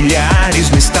aos milhares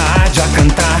no estádio a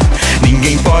cantar.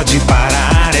 Ninguém pode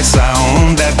parar essa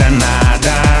onda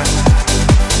danada.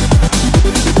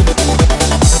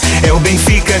 É o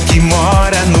Benfica que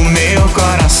mora no meu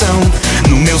coração,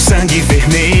 no meu sangue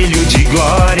vermelho de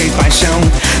glória e paixão.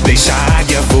 Deixa a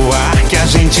águia voar que a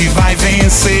gente vai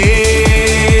vencer.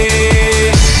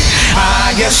 A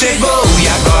águia chegou e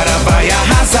agora vai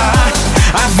arrasar.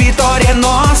 A vitória é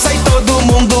nossa e todo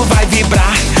mundo vai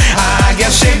vibrar. A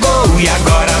águia chegou e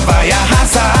agora vai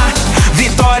arrasar.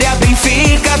 Vitória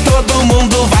Benfica, todo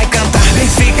mundo vai cantar.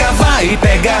 Benfica vai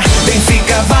pegar,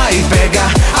 Benfica vai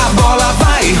pegar. A bola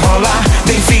vai rolar,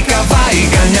 Benfica vai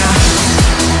ganhar.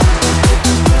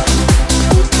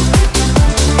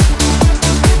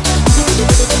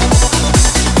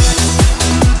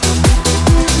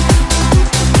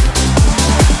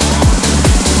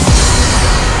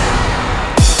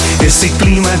 Esse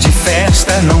clima de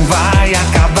festa não vai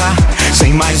acabar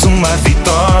sem mais uma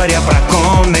vitória pra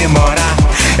comemorar.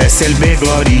 SLB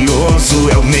glorioso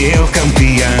é o meu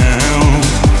campeão.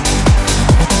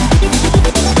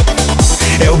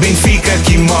 É o Benfica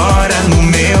que mora no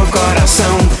meu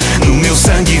coração, no meu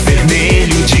sangue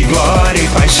vermelho de glória e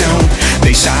paixão.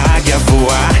 Deixa a águia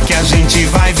voar que a gente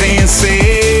vai vencer.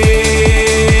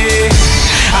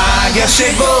 A águia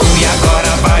chegou e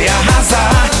agora vai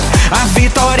arrasar. A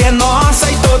vitória é nossa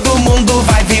e todo mundo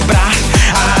vai vibrar.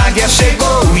 A águia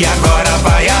chegou e agora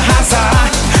vai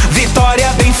arrasar. Vitória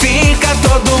Benfica,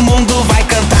 todo mundo vai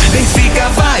cantar. Benfica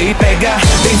vai pegar,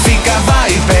 Benfica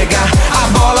vai pegar. A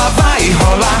bola vai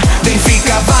rolar,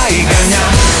 Benfica vai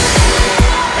ganhar.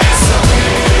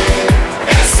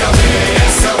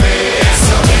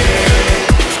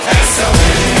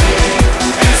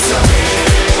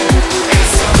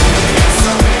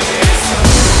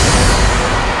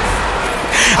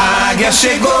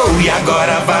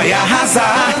 vai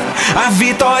arrasar. A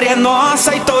vitória é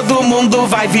nossa e todo mundo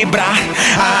vai vibrar.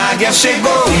 A águia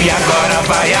chegou e agora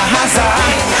vai arrasar.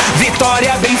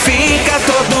 Vitória Benfica,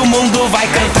 todo mundo vai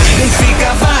cantar.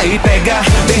 Benfica vai pegar,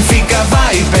 Benfica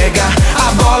vai pegar.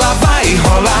 A bola vai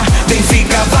rolar,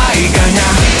 Benfica